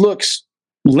 He looks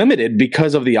limited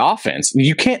because of the offense.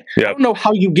 You can't. I don't know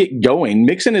how you get going.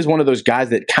 Mixon is one of those guys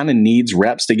that kind of needs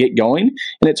reps to get going,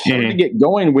 and it's hard to get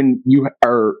going when you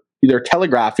are either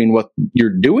telegraphing what you're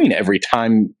doing every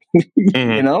time.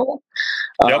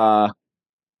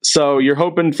 So you're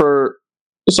hoping for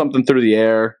something through the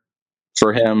air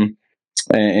for him,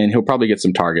 and he'll probably get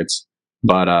some targets.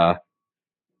 But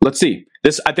let's see.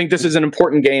 I think this is an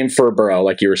important game for Burrow,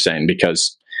 like you were saying,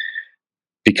 because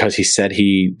he said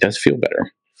he does feel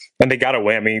better. And they got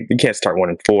away. I mean, you can't start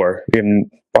 1-4. You're probably not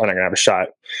going to have a shot.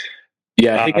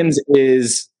 Yeah, Higgins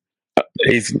is.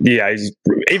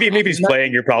 Even if he's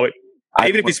playing, you're probably.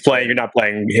 Even if he's playing, you're not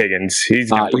playing Higgins. He's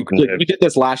we did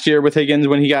this last year with Higgins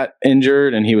when he got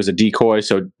injured and he was a decoy.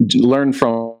 So learn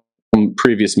from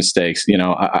previous mistakes. I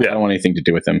don't want anything to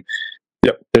do with him.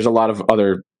 Yep. There's a lot of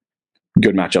other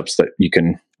good matchups that you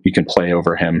can play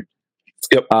over him.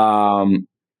 Yep.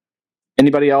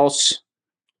 Anybody else?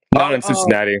 Not in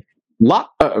Cincinnati. Not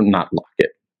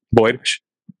Lockett. Boyd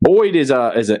is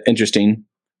interesting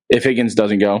if Higgins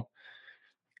doesnning go.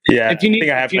 Yeah, I think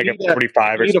I have a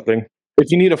 45 or something. If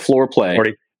you need a floor play.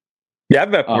 40. Yeah,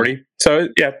 I've got 40. So,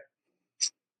 yeah.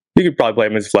 You could probably play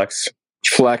him as flex.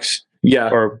 Flex,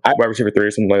 yeah. Or wide receiver 3 or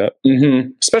something like that. Mm-hmm.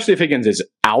 Especially if Higgins is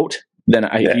out, then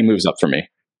he moves up for me.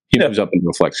 He moves up into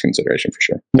a flex consideration for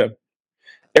sure. No.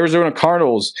 Arizona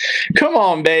Cardinals. Come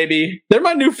on, baby. They're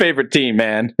my new favorite team,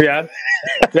 man. Yeah.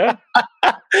 Yeah.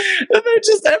 They're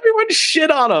just, everyone shit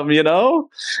on them, It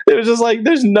was just like,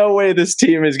 there's no way this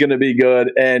team is going to be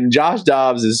good. And Josh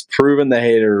Dobbs is proving the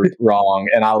hater wrong.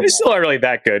 And they still aren't really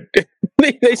that good.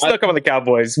 they still come on the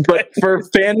Cowboys. But for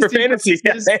fantasy,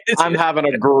 I'm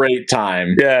having a great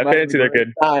time. Yeah, fantasy, they're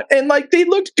good. And they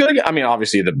looked good. I mean,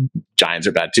 obviously the Giants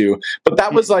are bad too. But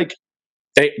that was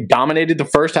They dominated the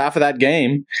first half of that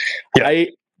game. Yeah.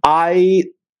 I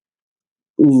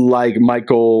like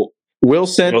Michael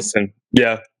Wilson.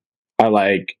 Yeah. I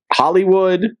like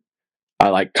Hollywood. I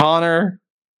like Connor.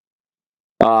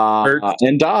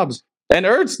 And Dobbs. And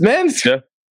Ertz, man. Yeah.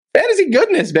 Fantasy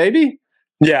goodness, baby.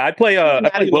 Yeah, I play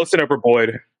Wilson over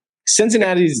Boyd.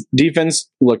 Cincinnati's defense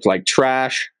looked like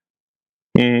trash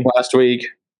last week.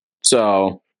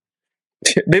 So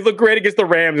they look great against the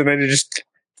Rams, and then they just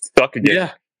suck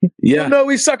again. Yeah. Oh, no,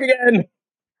 we suck again.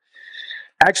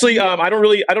 Actually, I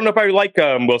don't know if I like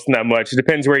Wilson that much. It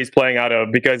depends where he's playing out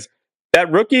of, because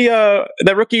that rookie, I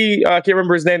can't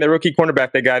remember his name, that rookie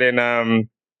cornerback they got in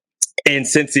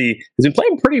Cincy has been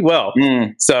playing pretty well.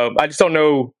 So I just don't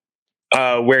know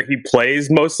where he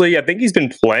plays mostly. I think he's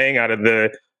been playing out of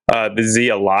the Z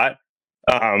a lot.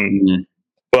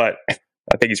 But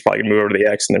I think he's probably gonna move over to the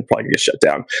X and then probably gonna get shut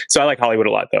down. So I like Hollywood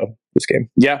a lot though, this game.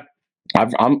 Yeah.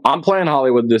 I'm playing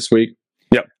Hollywood this week.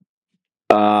 Yep.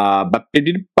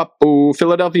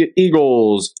 Philadelphia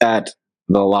Eagles at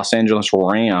the Los Angeles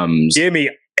Rams. Give me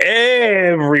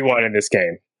everyone in this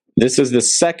game. This is the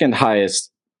second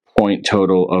highest point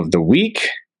total of the week.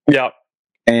 Yep.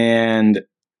 And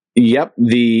the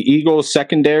Eagles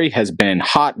secondary has been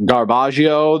hot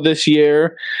garbaggio this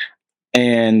year.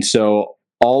 And so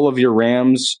all of your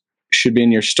Rams should be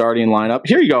in your starting lineup.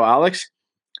 Here you go, Alex.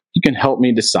 You can help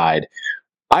me decide.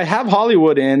 I have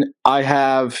Hollywood in. I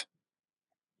have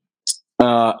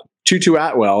Tutu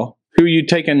Atwell. Who are you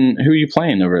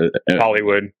playing over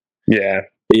Hollywood? Yeah.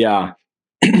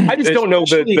 I just don't know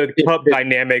the Cup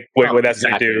dynamic with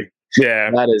SID.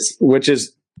 Yeah.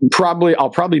 I'll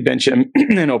probably bench him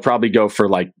and he'll probably go for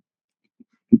like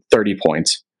 30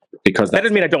 points, because that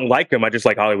doesn't mean I don't like him. I just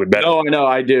like Hollywood better. Oh, no,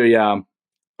 I do. Yeah.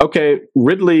 Okay.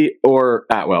 Ridley or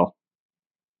Atwell?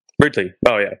 Ridley.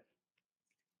 Oh yeah.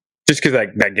 Just because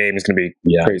that game is going to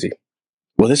be crazy.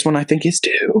 Well, this one I think is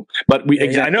too. But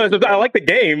I know I like the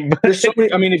game. There's so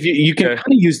many, I mean, if you can kind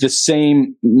of use the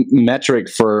same metric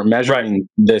for measuring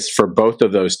this for both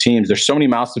of those teams. There's so many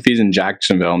mouths to feed in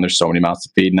Jacksonville, and there's so many mouths to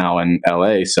feed now in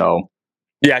LA. So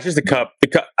yeah, it's just the Cup.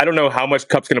 I don't know how much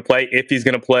Cup's going to play, if he's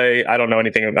going to play. I don't know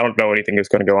anything that's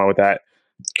going to go on with that.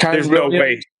 There's no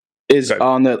way. Is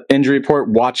on the injury report.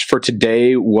 Watch for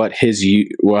today what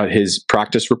his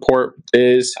practice report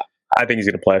is. I think he's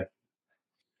going to play.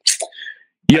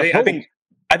 Yeah, I think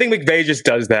McVay just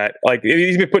does that. Like,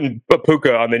 he's been putting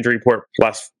Puka on the injury report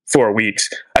last 4 weeks.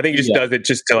 I think he just does it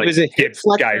just to like hip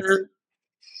guys.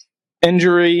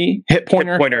 Injury, hip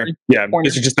pointer. Yeah,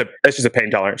 it's just a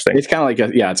pain tolerance thing. It's kind of like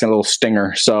it's a little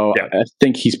stinger. So I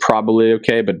think he's probably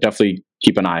okay, but definitely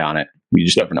keep an eye on it. You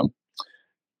just never know.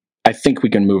 I think we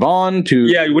can move on to.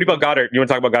 Yeah, what about Goddard? You want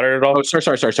to talk about Goddard at all? Oh, sorry.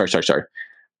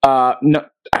 No,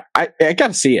 I got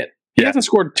to see it. He hasn't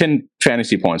scored 10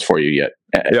 fantasy points for you yet.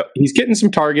 He's getting some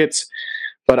targets,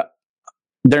 but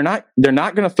they're not going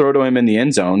to throw to him in the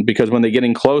end zone, because when they get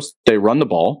in close, they run the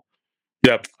ball.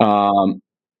 Yep.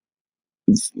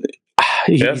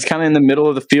 He's kind of in the middle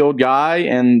of the field guy,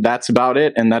 and that's about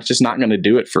it. And that's just not going to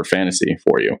do it for fantasy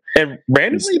for you. And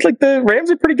randomly, like, the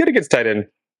Rams are pretty good against tight end.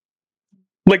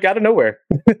 Like, out of nowhere.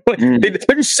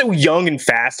 They're just so young and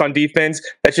fast on defense.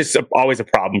 That's just always a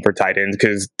problem for tight ends,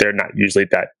 because they're not usually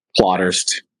that plotters.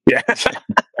 Yeah.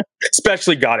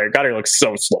 Especially Goddard. Goddard looks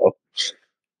so slow.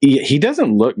 He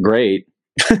doesn't look great.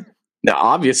 Now,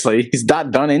 obviously, he's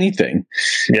not done anything.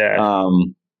 Yeah.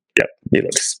 He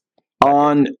looks.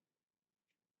 On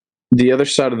the other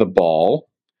side of the ball,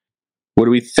 what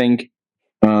do we think?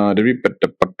 Who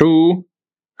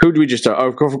do we just start?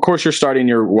 Of course, you're starting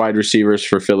your wide receivers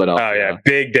for Philadelphia. Oh, yeah.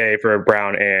 Big day for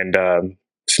Brown and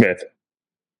Smith.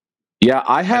 Yeah,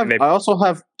 I also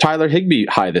have Tyler Higbee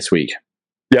high this week.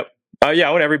 Yep. I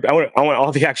want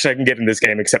all the action I can get in this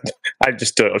game, except I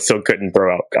just still couldn't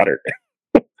throw out Goddard.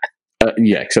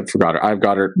 Except for Goddard. I've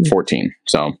Goddard 14.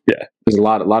 So yeah, there's a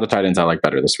lot of tight ends I like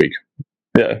better this week.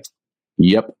 Yeah.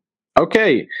 Yep.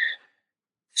 Okay.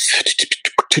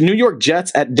 To New York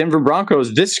Jets at Denver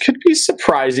Broncos. This could be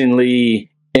surprisingly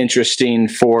interesting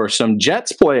for some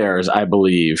Jets players, I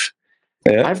believe.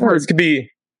 Yeah, I've heard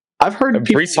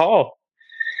Breece Hall.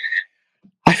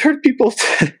 I've heard people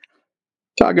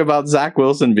talk about Zach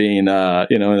Wilson being, in a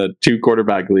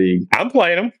 2-quarterback league. I'm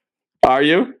playing him. Are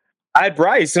you? I had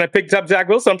Bryce, and I picked up Zach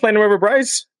Wilson. I'm playing him over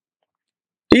Bryce.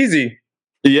 Easy.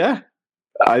 Yeah.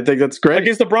 I think that's great.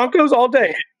 Against the Broncos all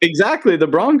day. Exactly. The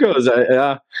Broncos.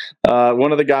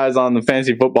 One of the guys on the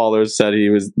Fantasy Footballers said he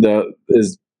was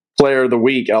his player of the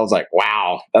week. I was like,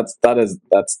 wow, that's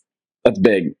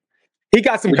big. He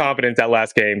got some confidence that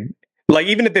last game. Like,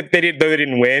 even if they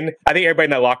didn't win, I think everybody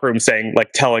in that locker room saying,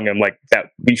 like, telling them, like, that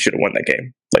we should have won that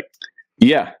game. Like,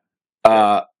 yeah.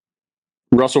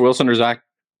 Russell Wilson or Zach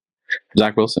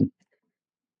Wilson?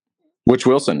 Which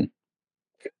Wilson?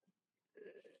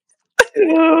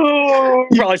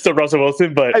 Probably still Russell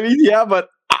Wilson, but I mean, yeah, but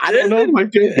I don't know if I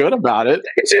feel good about it.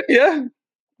 Yeah.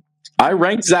 I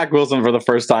ranked Zach Wilson for the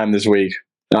first time this week.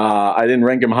 I didn't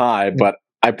rank him high, but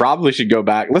I probably should go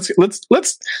back. Let's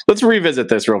revisit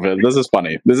this real bit. This is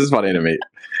funny. This is funny to me.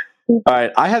 All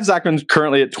right, I have Zach Wilson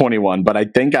currently at 21, but I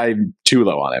think I'm too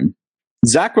low on him.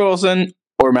 Zach Wilson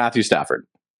or Matthew Stafford?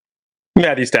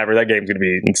 Matthew Stafford. That game's going to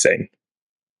be insane.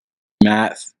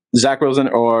 Zach Wilson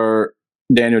or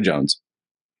Daniel Jones?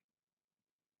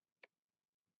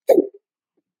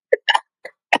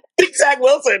 Zach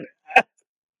Wilson.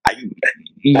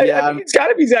 Yeah, it's got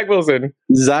to be Zach Wilson.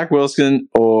 Zach Wilson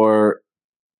or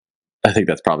I think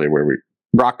that's probably where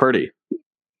Brock Purdy.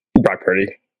 Brock Purdy.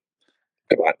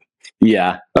 Come on.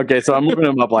 Yeah. Okay, so I'm moving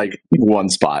him up like one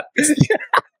spot.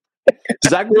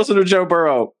 Zach Wilson or Joe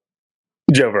Burrow?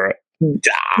 Joe Burrow.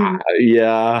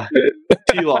 Yeah.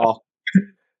 T-Law.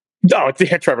 Oh,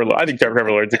 yeah, Trevor Lawrence. I think Trevor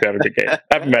Lawrence is going to have a good game. I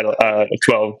have him at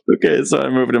 12. Okay, so I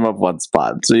moved him up one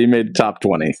spot. So he made top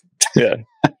 20. Yeah.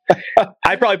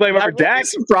 I'd probably play him over Dak.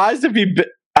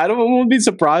 I don't want to be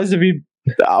surprised if he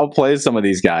outplays some of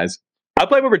these guys. I'll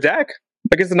play him over Dak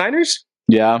against the Niners.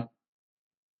 Yeah.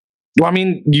 Well, I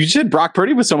mean, you said Brock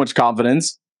Purdy with so much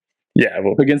confidence. Yeah,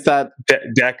 well, against that.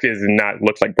 Dak does not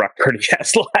look like Brock Purdy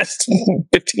has the last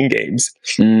 15 games.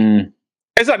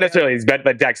 It's not necessarily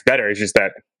that Dak's better. It's just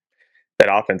that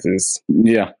offense is.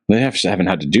 Yeah, they haven't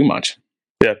had to do much.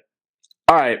 Yeah.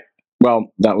 All right.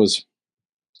 Well, that was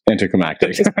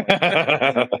anticlimactic.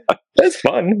 That's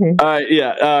fun. All right.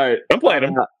 Yeah. All right. I'm playing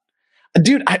him.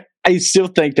 Dude, I still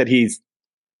think that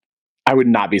I would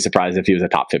not be surprised if he was a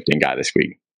top 15 guy this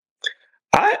week.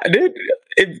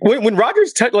 When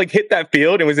Rodgers hit that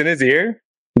field and was in his ear,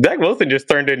 Zach Wilson just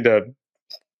turned into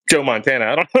Joe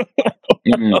Montana. I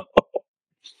don't know.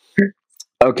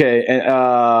 Okay.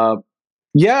 And,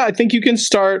 yeah, I think you can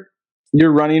start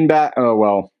your running back. Oh,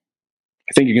 well,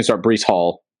 I think you can start Breece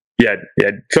Hall. Yeah.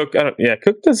 Cook.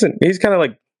 Cook doesn't. He's kind of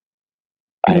like.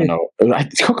 I don't know.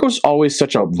 Cook was always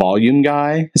such a volume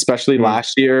guy, especially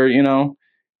last year,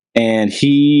 and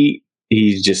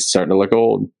he's just starting to look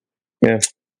old. Yeah.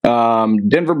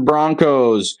 Denver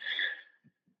Broncos.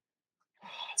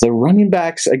 The running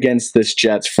backs against this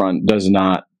Jets front does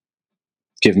not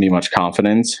give me much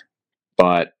confidence,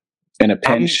 but in a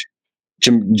pinch,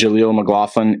 Jaleel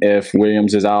McLaughlin, if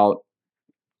Williams is out,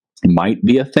 might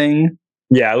be a thing.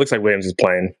 Yeah, it looks like Williams is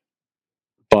playing,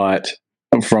 but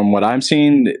from what I'm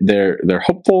seeing, they're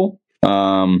hopeful.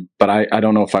 But I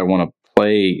don't know if I want to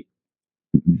play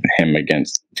him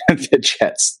against the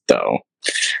Jets, though.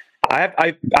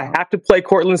 I have to play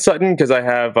Cortland Sutton because I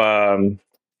have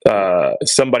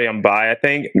somebody on bye, I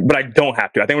think, but I don't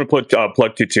have to. I think I'm going to put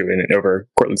plug Tutu in it over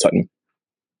Cortland Sutton.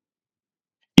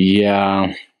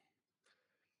 Yeah.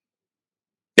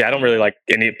 Yeah, I don't really like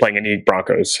playing any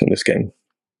Broncos in this game.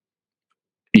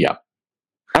 Yeah.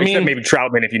 I mean, maybe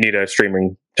Troutman if you need a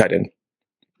streaming tight end.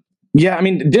 Yeah, I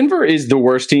mean, Denver is the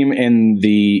worst team in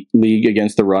the league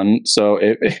against the run. So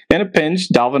in a pinch,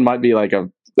 Dalvin might be like a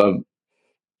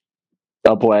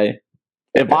play.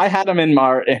 If I had him in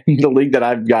the league that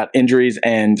I've got injuries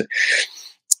and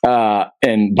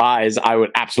buys, I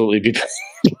would absolutely be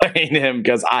playing him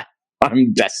because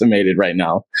I'm decimated right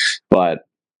now. But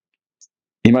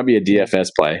he might be a DFS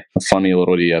play, a funny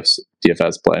little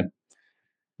DFS play.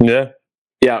 Yeah.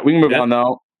 Yeah, we can move on,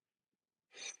 though.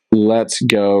 Let's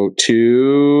go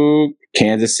to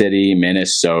Kansas City,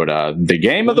 Minnesota. The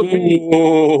game of the week.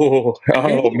 Oh,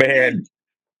 man.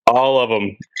 All of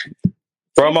them.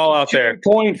 Throw them all out there.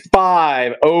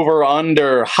 2.5 over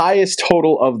under. Highest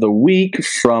total of the week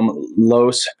from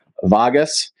Los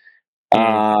Vegas.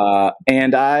 And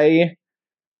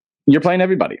you're playing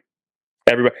everybody.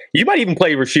 Everybody. You might even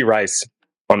play Rashee Rice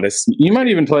on this. You might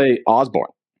even play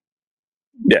Osborne.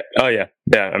 Yeah. Oh, yeah.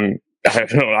 Yeah. I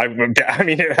don't know.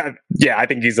 I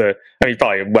think he's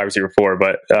probably a wide receiver 4,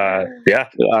 but yeah.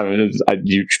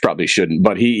 You probably shouldn't,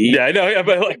 but yeah, I know. Yeah,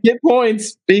 but get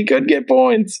points. He could get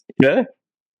points. Yeah.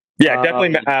 Yeah, definitely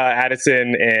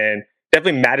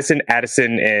Madison,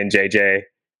 Addison, and JJ,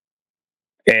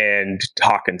 and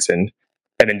Hawkinson,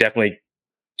 and then definitely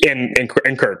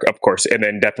and Kirk, of course, and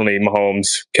then definitely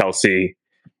Mahomes, Kelsey,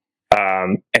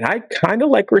 and I kind of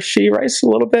like Rashee Rice a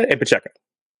little bit, and Pacheco.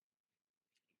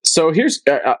 So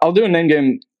I'll do a name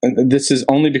game. This is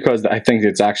only because I think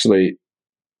it's actually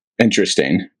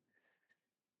interesting.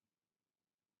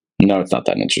 No, it's not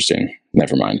that interesting.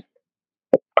 Never mind.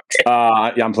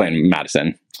 Yeah, I'm playing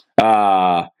Madison.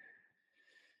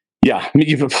 Yeah,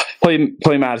 you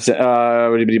play Madison. You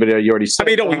already said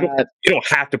I mean, you don't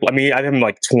have to. I mean, I have him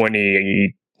like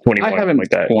 20, 21, I have him like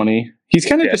that. 20. He's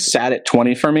kind of just sat at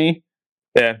 20 for me.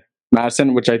 Yeah,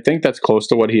 Madison, which I think that's close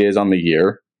to what he is on the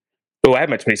year. Oh, I have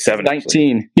him at 27.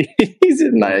 19. He's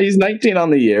 19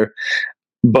 on the year,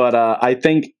 but I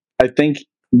think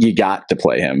you got to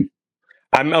play him.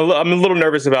 I'm a little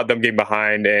nervous about them getting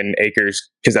behind and Akers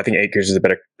because I think Akers is a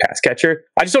better pass catcher.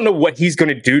 I just don't know what he's going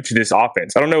to do to this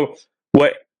offense. I don't know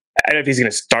if he's going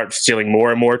to start stealing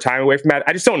more and more time away from that.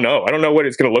 I just don't know. I don't know what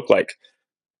it's going to look like.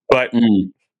 But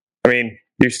I mean,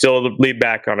 you're still the lead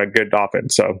back on a good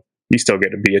offense, so you still get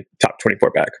to be a top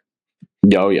 24 back.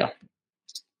 Oh yeah.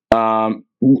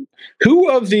 Who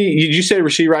of the? Did you say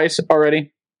Rashee Rice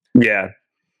already? Yeah.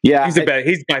 He's the best.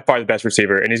 He's by far the best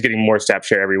receiver, and he's getting more snap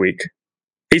share every week.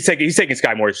 He's taking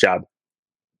Sky Moore's job.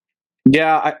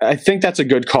 Yeah, I think that's a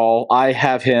good call. I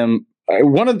have him.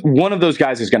 One of those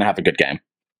guys is going to have a good game.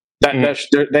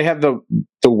 They have the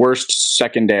worst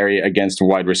secondary against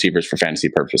wide receivers for fantasy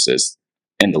purposes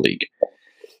in the league.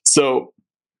 So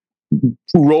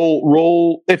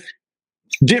roll if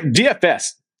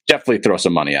DFS definitely throw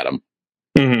some money at him.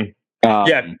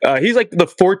 Mm-hmm. He's like the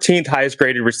 14th highest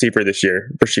graded receiver this year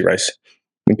for Rashee Rice.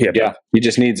 Yeah, he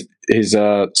just needs his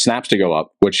snaps to go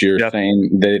up, which you're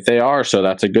saying that they are, so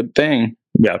that's a good thing.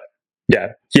 Yeah.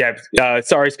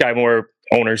 Sorry, Sky Moore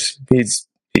owners. He's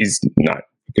not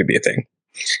going to be a thing.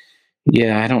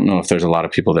 Yeah, I don't know if there's a lot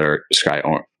of people that are Sky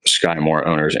Moore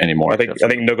owners anymore. I think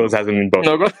Nuggles has them in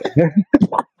both.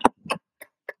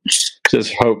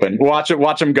 Just hoping.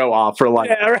 Watch him go off for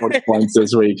 40 points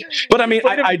this week. But I mean,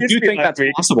 I do think that's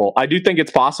possible. I do think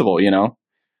it's possible. You know.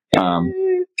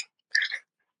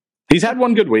 He's had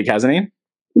one good week, hasn't he?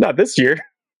 Not this year.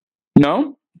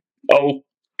 No? Oh.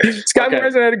 Sky Moore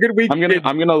hasn't had a good week. I'm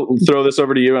gonna throw this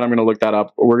over to you and I'm gonna look that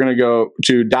up. We're gonna go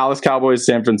to Dallas Cowboys,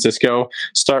 San Francisco.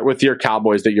 Start with your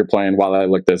Cowboys that you're playing while I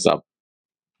look this up.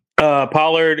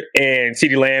 Pollard and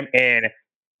CeeDee Lamb and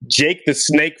Jake the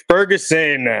Snake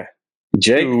Ferguson.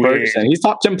 Ferguson. He's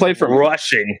top 10 play for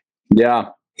rushing. Yeah.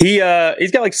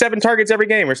 He's got like 7 targets every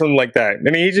game or something like that.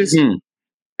 I mean, he's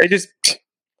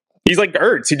like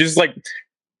Ertz.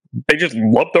 They just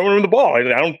love throwing him the ball. I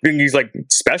don't think he's like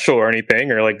special or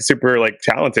anything or like super like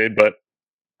talented, but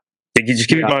you just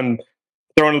keep on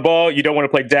throwing the ball. You don't want to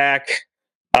play Dak.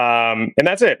 And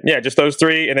that's it. Yeah, just those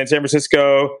 3. And then San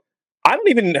Francisco. I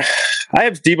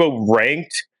have Debo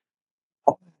ranked.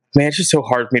 Man, it's just so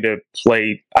hard for me to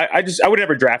play. I would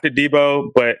never drafted Debo,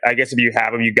 but I guess if you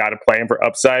have him, you got to play him for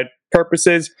upside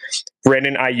purposes.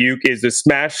 Brandon Ayuk is the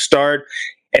smash start.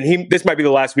 And this might be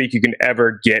the last week you can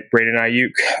ever get Brandon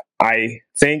Ayuk, I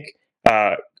think.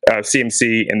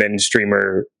 CMC and then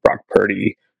streamer Brock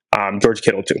Purdy, George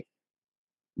Kittle too.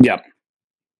 Yeah.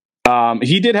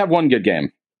 He did have one good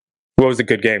game. What was a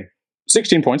good game?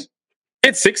 16 points.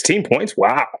 It's 16 points?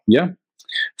 Wow. Yeah.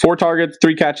 4 targets,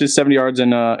 3 catches, 70 yards,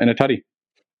 and a tutty.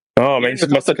 Oh man!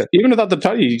 Even without the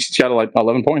tutty, he got like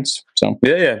 11 points. So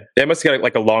yeah. It must have got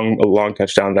like a long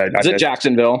touchdown. Is it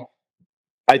Jacksonville?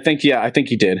 I think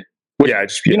he did.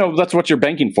 That's what you're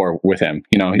banking for with him.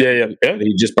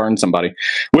 He just burned somebody,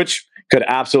 which could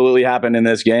absolutely happen in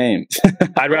this game.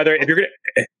 I'd rather if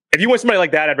you want somebody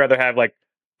like that, I'd rather have like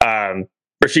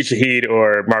Rashid Shaheed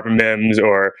or Marvin Mims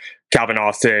or Calvin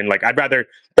Austin. Like I'd rather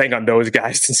bank on those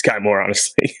guys than Sky Moore,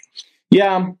 honestly.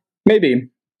 Yeah, maybe.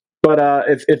 But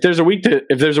if there's a week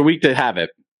to have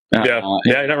it,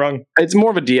 you're not wrong. It's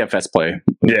more of a DFS play,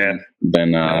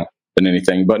 than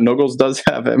anything. But Nuggles does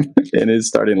have him in his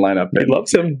starting lineup. He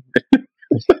loves him.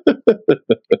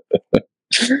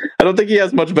 I don't think he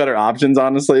has much better options,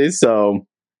 honestly. So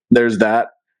there's that.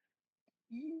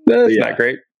 That's not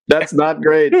great. That's not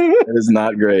great. It is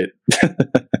not great.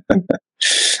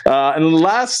 And the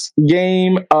last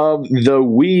game of the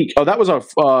week. Oh, that was our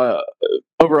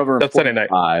over. That's Sunday night.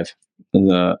 5.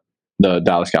 The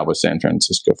Dallas Cowboys, San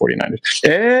Francisco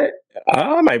 49ers.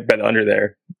 I might bet under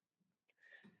there.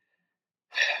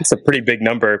 It's a pretty big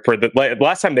number for the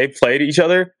last time they played each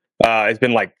other. It's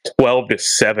been like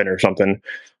 12-7 or something.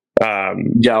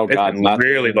 It's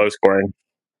really low scoring.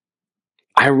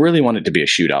 I really want it to be a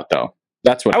shootout, though.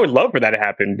 That's what I would love for that to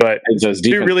happen. But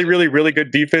two really, really, really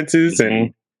good defenses,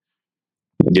 and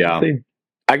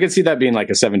I could see that being like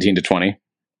a 17-20.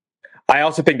 I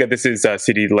also think that this is a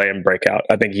CeeDee Lamb breakout.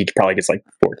 I think he probably gets like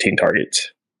 14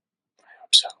 targets. I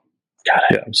hope so. God,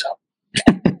 I hope so.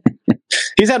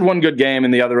 He's had one good game,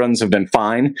 and the other runs have been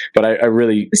fine. But I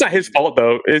really, it's not his fault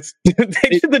though. It's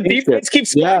the defense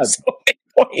keeps scoring.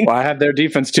 point. Well, I have their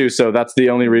defense too, so that's the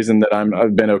only reason that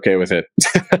I've been okay with it.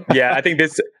 Yeah, I think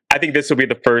this will be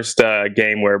the first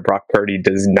game where Brock Purdy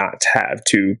does not have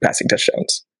 2 passing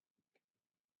touchdowns.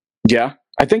 Yeah,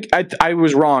 I think I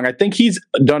was wrong. I think he's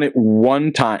done it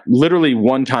one time, literally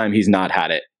one time. He's not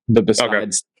had it, but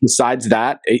besides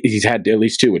that, he's had at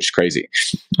least 2, which is crazy.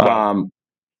 Wow.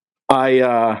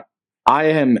 I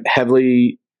am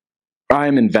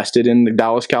invested in the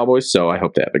Dallas Cowboys, so I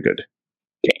hope they have a good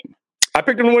game. I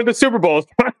picked them to win the Super Bowl.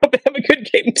 I hope they have a good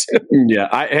game too. Yeah,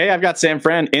 I've got San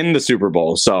Fran in the Super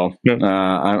Bowl, so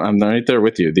I'm right there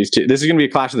with you. This is going to be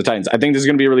a clash of the Titans. I think this is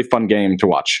going to be a really fun game to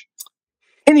watch.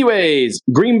 Anyways,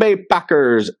 Green Bay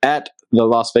Packers at the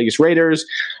Las Vegas Raiders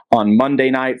on Monday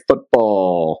Night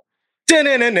Football.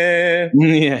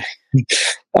 Yeah,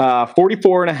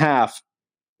 44.5.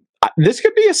 This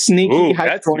could be a sneaky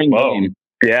high-scoring game.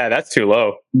 Yeah, that's too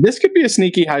low. This could be a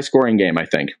sneaky high-scoring game, I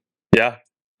think. Yeah.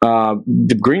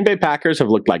 The Green Bay Packers have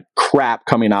looked like crap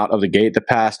coming out of the gate the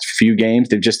past few games.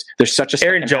 There's such a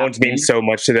Aaron Jones means so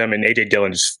much to them, and AJ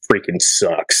Dillon just freaking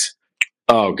sucks.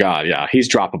 Oh God, yeah, he's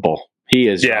droppable. He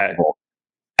is droppable.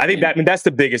 I think that's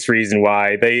the biggest reason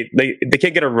why they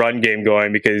can't get a run game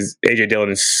going because AJ Dillon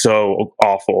is so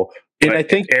awful. And I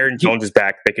think Aaron Jones is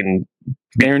back.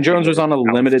 Aaron Jones was on a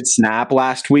limited snap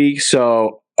last week,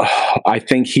 so I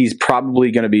think he's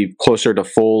probably going to be closer to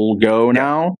full go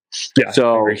now. Yeah.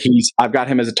 So I've got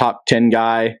him as a top 10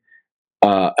 guy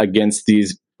against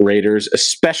these Raiders,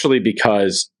 especially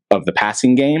because of the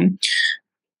passing game.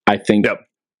 I think,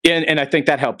 and I think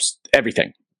that helps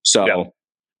everything. So,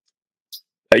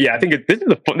 I think this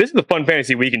is a fun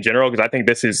fantasy week in general because I think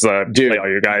this is dude, all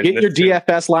your guys. Get your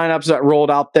DFS lineups that rolled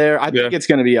out there. I think it's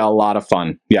going to be a lot of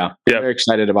fun. Yeah, very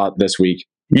excited about this week.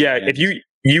 Yeah, if you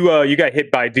got hit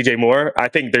by DJ Moore, I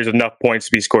think there's enough points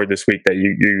to be scored this week that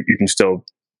you can still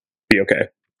be okay.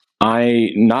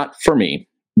 Not for me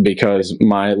because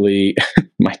my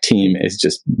team is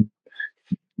just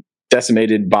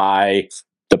decimated by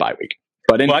the bye week.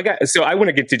 But I went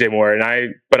against DJ Moore,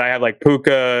 but I have like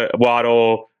Puka,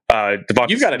 Waddle,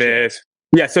 Devonta Smith.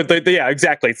 Yeah, so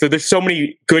exactly. So there's so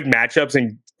many good matchups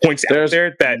and points out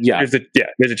there that there's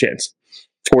a chance.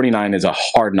 49 is a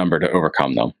hard number to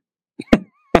overcome, though.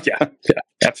 yeah,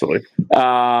 absolutely.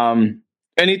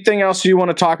 Anything else you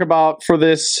want to talk about for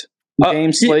this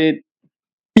game slate?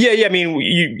 Yeah. I mean,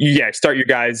 you start your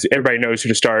guys. Everybody knows who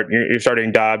to start. You're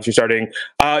starting Dobbs. You're starting.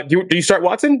 Do you start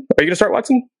Watson? Are you going to start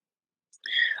Watson?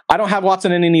 I don't have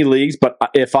Watson in any leagues, but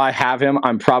if I have him,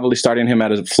 I'm probably starting him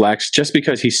as a flex just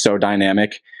because he's so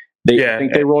dynamic. I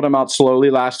think they rolled him out slowly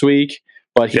last week,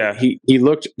 but he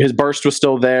looked, his burst was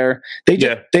still there. They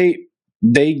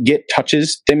get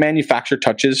touches. They manufacture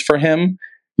touches for him.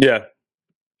 Yeah.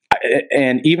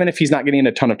 And even if he's not getting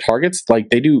a ton of targets, like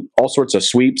they do all sorts of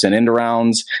sweeps and end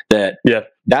arounds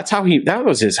that's how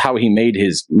he made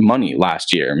his money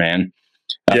last year, man.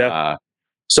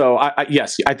 So I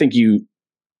think you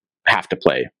have to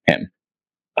play him.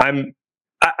 I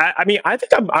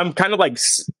think I'm kind of like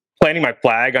planting my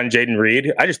flag on Jaden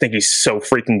Reed. I just think he's so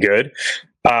freaking good.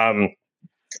 I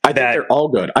think they're all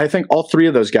good. I think all 3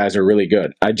 of those guys are really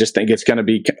good. I just think it's going to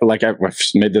be like I've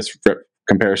made this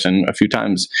comparison a few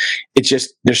times. It's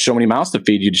just there's so many mouths to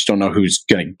feed. You just don't know who's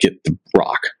going to get the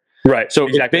rock. Right. So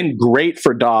It's been great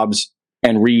for Dobbs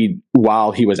and Reed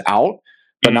while he was out,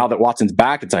 but now that Watson's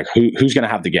back, it's like who's going to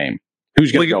have the game?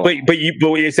 Who's going to go? But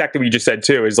exactly what you just said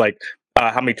too is like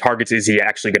how many targets is he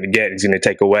actually going to get? He's going to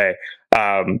take away.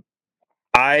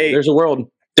 There's a world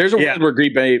where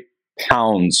Green Bay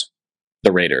pounds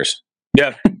the Raiders.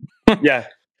 Yeah, yeah.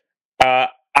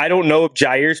 I don't know if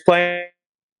Jair's playing.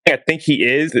 I think he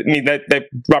is. I mean that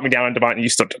brought me down on Devontae. You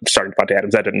still starting Devontae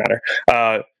Adams. That doesn't matter.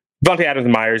 Devontae Adams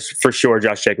and Myers for sure.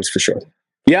 Josh Jacobs for sure.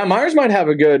 Yeah, Myers might have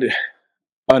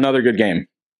another good game.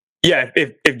 Yeah,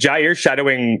 if Jair's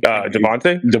shadowing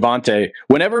Devontae,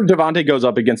 whenever Devontae goes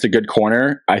up against a good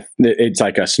corner, it's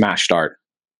like a smash start.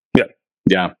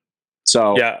 Yeah.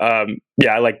 So I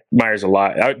like Myers a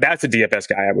lot. That's a DFS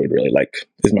guy I would really like.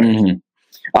 Is Myers.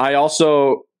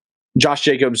 Mm-hmm. Josh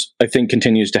Jacobs, I think,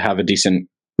 continues to have a decent.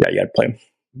 Yeah, you got to play him.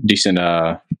 Decent.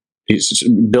 He's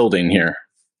building here.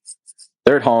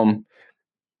 They're at home.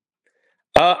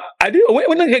 I do.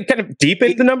 When I get kind of deep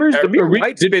into the numbers, Zamir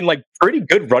White's been like pretty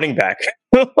good running back.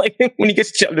 Like when he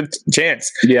gets the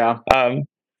chance. Yeah. I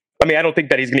mean, I don't think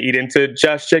that he's going to eat into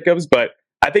Josh Jacobs, but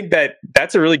I think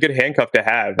that's a really good handcuff to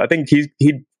have. I think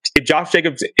if Josh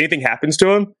Jacobs, anything happens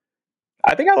to him,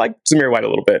 I think I like Zamir White a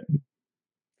little bit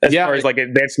as far as like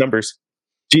advanced numbers.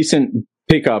 Decent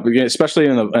pickup, especially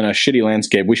in a shitty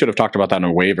landscape. We should have talked about that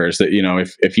on waivers. That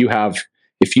if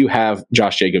you have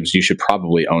Josh Jacobs, you should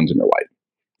probably own Zamir White.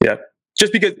 Yeah.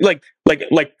 Just because, like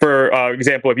for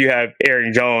example, if you have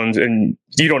Aaron Jones and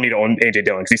you don't need to own AJ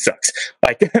Dillon because he sucks.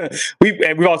 Like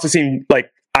we've also seen,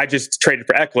 like, I just traded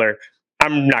for Eckler.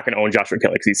 I'm not going to own Joshua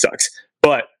Kelly because he sucks.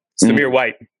 But Samir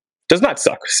White does not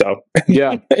suck. So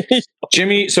yeah,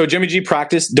 Jimmy G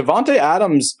practiced. Devontae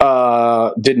Adams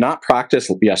did not practice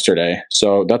yesterday,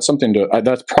 so that's something to.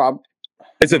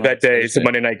 It's a vet day. It's a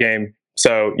Monday night game.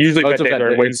 So usually vet days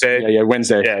are Wednesday. Yeah,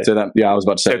 Wednesday. Yeah. So that, I was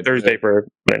about to say Thursday for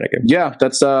Monday night game. Yeah,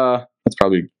 that's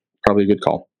probably a good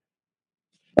call.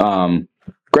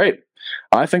 Great.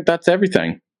 I think that's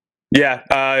everything. Yeah.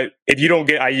 If you don't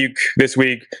get Ayuk this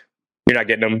week, you're not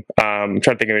getting him. I'm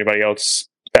trying to think of anybody else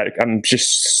that I'm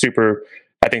just super.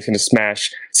 I think it's going to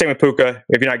smash. Same with Puka.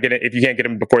 If you can't get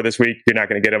him before this week, you're not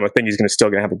going to get him. I think he's still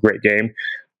going to have a great game.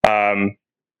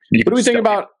 What do we think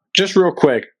about, just real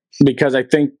quick, because I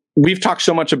think we've talked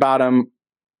so much about him.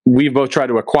 We've both tried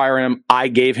to acquire him. I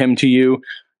gave him to you.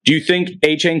 Do you think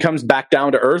A-Chain comes back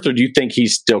down to earth, or do you think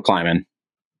he's still climbing?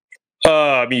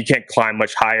 I mean, you can't climb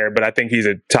much higher, but I think he's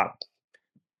a top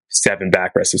 7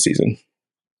 back rest of the season.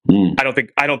 I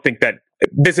don't think that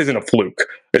this isn't a fluke,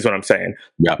 is what I'm saying.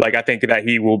 Yeah. Like, I think that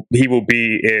he will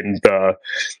be in the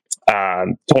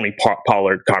Tony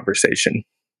Pollard conversation.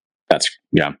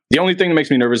 The only thing that makes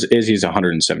me nervous is he's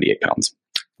 178 pounds.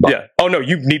 But, yeah. Oh no,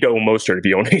 you need to own Mostert if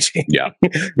you own AJ. Yeah.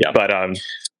 But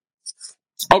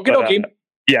okay.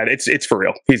 Yeah, it's for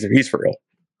real. He's for real.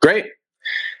 Great.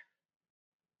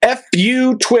 F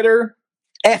you Twitter.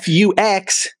 F you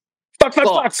X.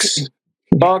 Fox.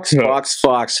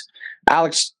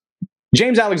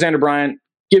 James Alexander Bryant,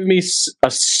 give me a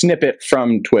snippet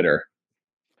from Twitter.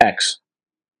 X.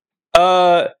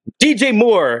 DJ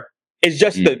Moore is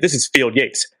just this is Field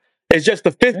Yates. Is just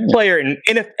the 5th player in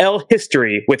NFL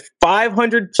history with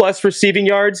 500 plus receiving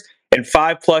yards and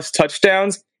 5 plus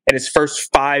touchdowns in his first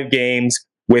 5 games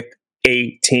with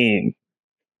 18.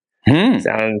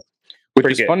 Sounds which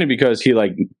is good. Funny because he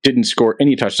didn't score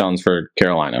any touchdowns for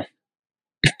Carolina.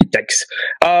 Thanks.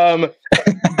 That's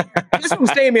what I'm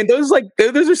saying, man. Those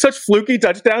are such fluky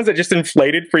touchdowns that just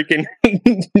inflated freaking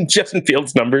Justin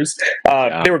Fields' numbers.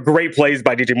 They were great plays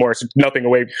by DJ Moore. So nothing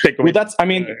away. Well,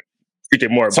 DJ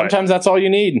Moore. Sometimes that's all you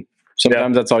need.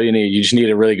 That's all you need. You just need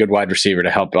a really good wide receiver to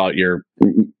help out your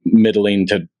middling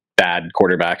to bad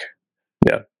quarterback.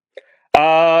 Yeah.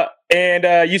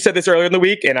 And you said this earlier in the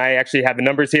week, and I actually have the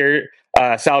numbers here.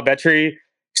 Sal Vetri,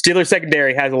 Steelers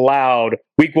secondary has allowed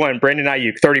week 1, Brandon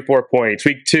Ayuk, 34 points.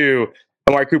 Week 2,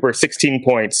 Amari Cooper, 16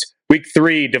 points. Week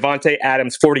 3, Devontae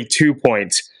Adams, 42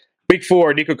 points. Week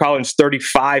 4, Nico Collins,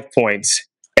 35 points.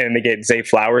 And they get Zay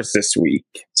Flowers this week.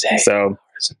 That's a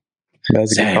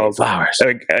good call. Flowers.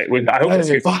 I hope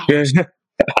it's good.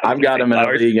 I've got him in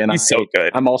a league, and he's so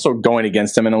good. I'm also going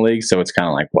against him in a league, so it's kind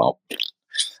of like,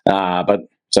 but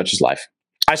such is life.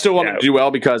 I still want him to do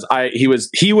well because he was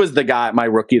the guy, my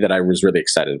rookie, that I was really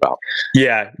excited about.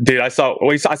 Yeah, dude, I saw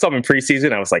him in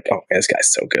preseason. I was like, oh man, this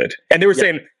guy's so good. And they were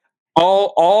saying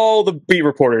all the beat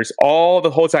reporters, all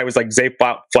the whole time was like Zay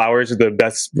Flowers is the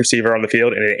best receiver on the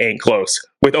field, and it ain't close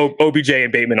with OBJ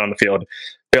and Bateman on the field.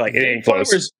 They're like, it ain't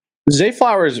close. Zay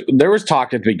Flowers, there was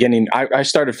talk at the beginning. I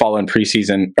started following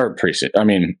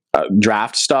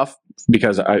draft stuff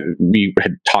because we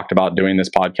had talked about doing this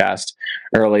podcast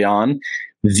early on.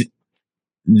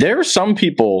 There were some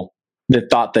people that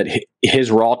thought that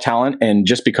his raw talent, and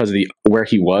just because of where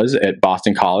he was at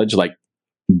Boston College,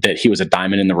 that he was a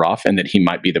diamond in the rough and that he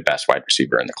might be the best wide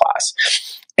receiver in the class.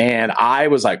 And I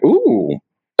was like, ooh,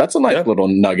 that's a nice little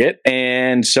nugget.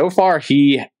 And so far,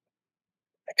 he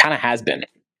kind of has been.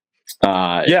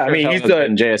 I mean, he's the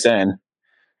JSN.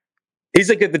 He's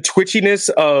like the twitchiness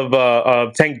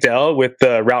of Tank Dell with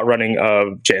the route running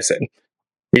of JSN.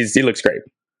 He looks great.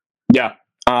 Yeah,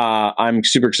 I'm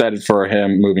super excited for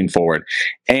him moving forward,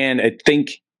 and I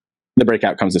think the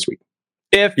breakout comes this week.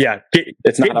 If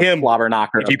it's not a flobber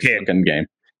knocker, if you can game,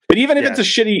 but even if it's a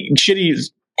shitty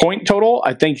point total,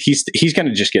 I think he's going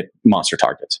to just get monster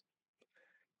targets.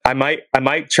 I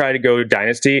might try to go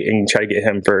Dynasty and try to get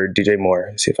him for DJ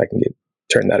Moore. See if I can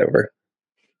turn that over.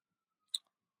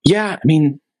 Yeah, I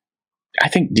mean, I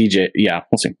think DJ. Yeah,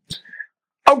 we'll see.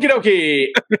 Okie dokie.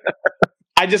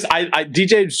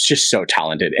 DJ's just so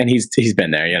talented, and he's been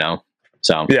there,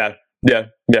 So yeah.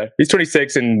 He's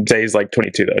 26, and Zay's like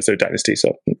 22 though. So Dynasty.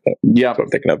 So that's what I'm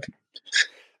thinking of.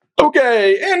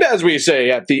 Okay, and as we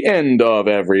say at the end of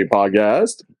every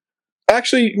podcast,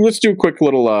 actually, let's do a quick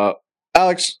little.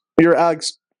 Alex, you're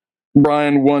Alex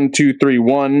Brian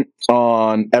 1231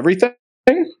 on everything.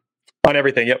 On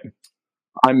everything, yep.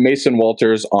 I'm Mason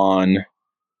Walters on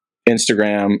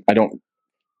Instagram. I don't,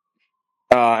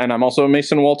 and I'm also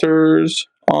Mason Walters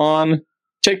on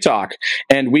TikTok.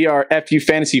 And we are FU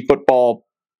Fantasy Football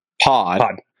Pod.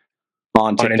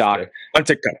 On TikTok. On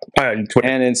TikTok. On Twitter.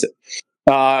 And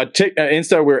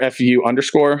Insta, we're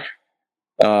FU_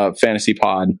 Fantasy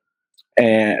Pod.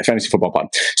 And Fantasy Football Pod.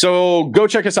 So go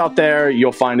check us out there.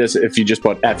 You'll find us if you just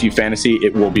put FU Fantasy.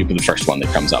 It will be the first one that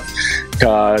comes up.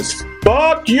 Because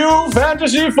fuck you,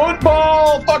 fantasy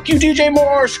football. Fuck you, DJ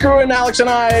Moore. Screwing Alex and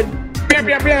I. Blah,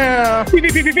 blah, blah.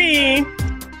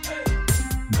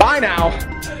 Bye now.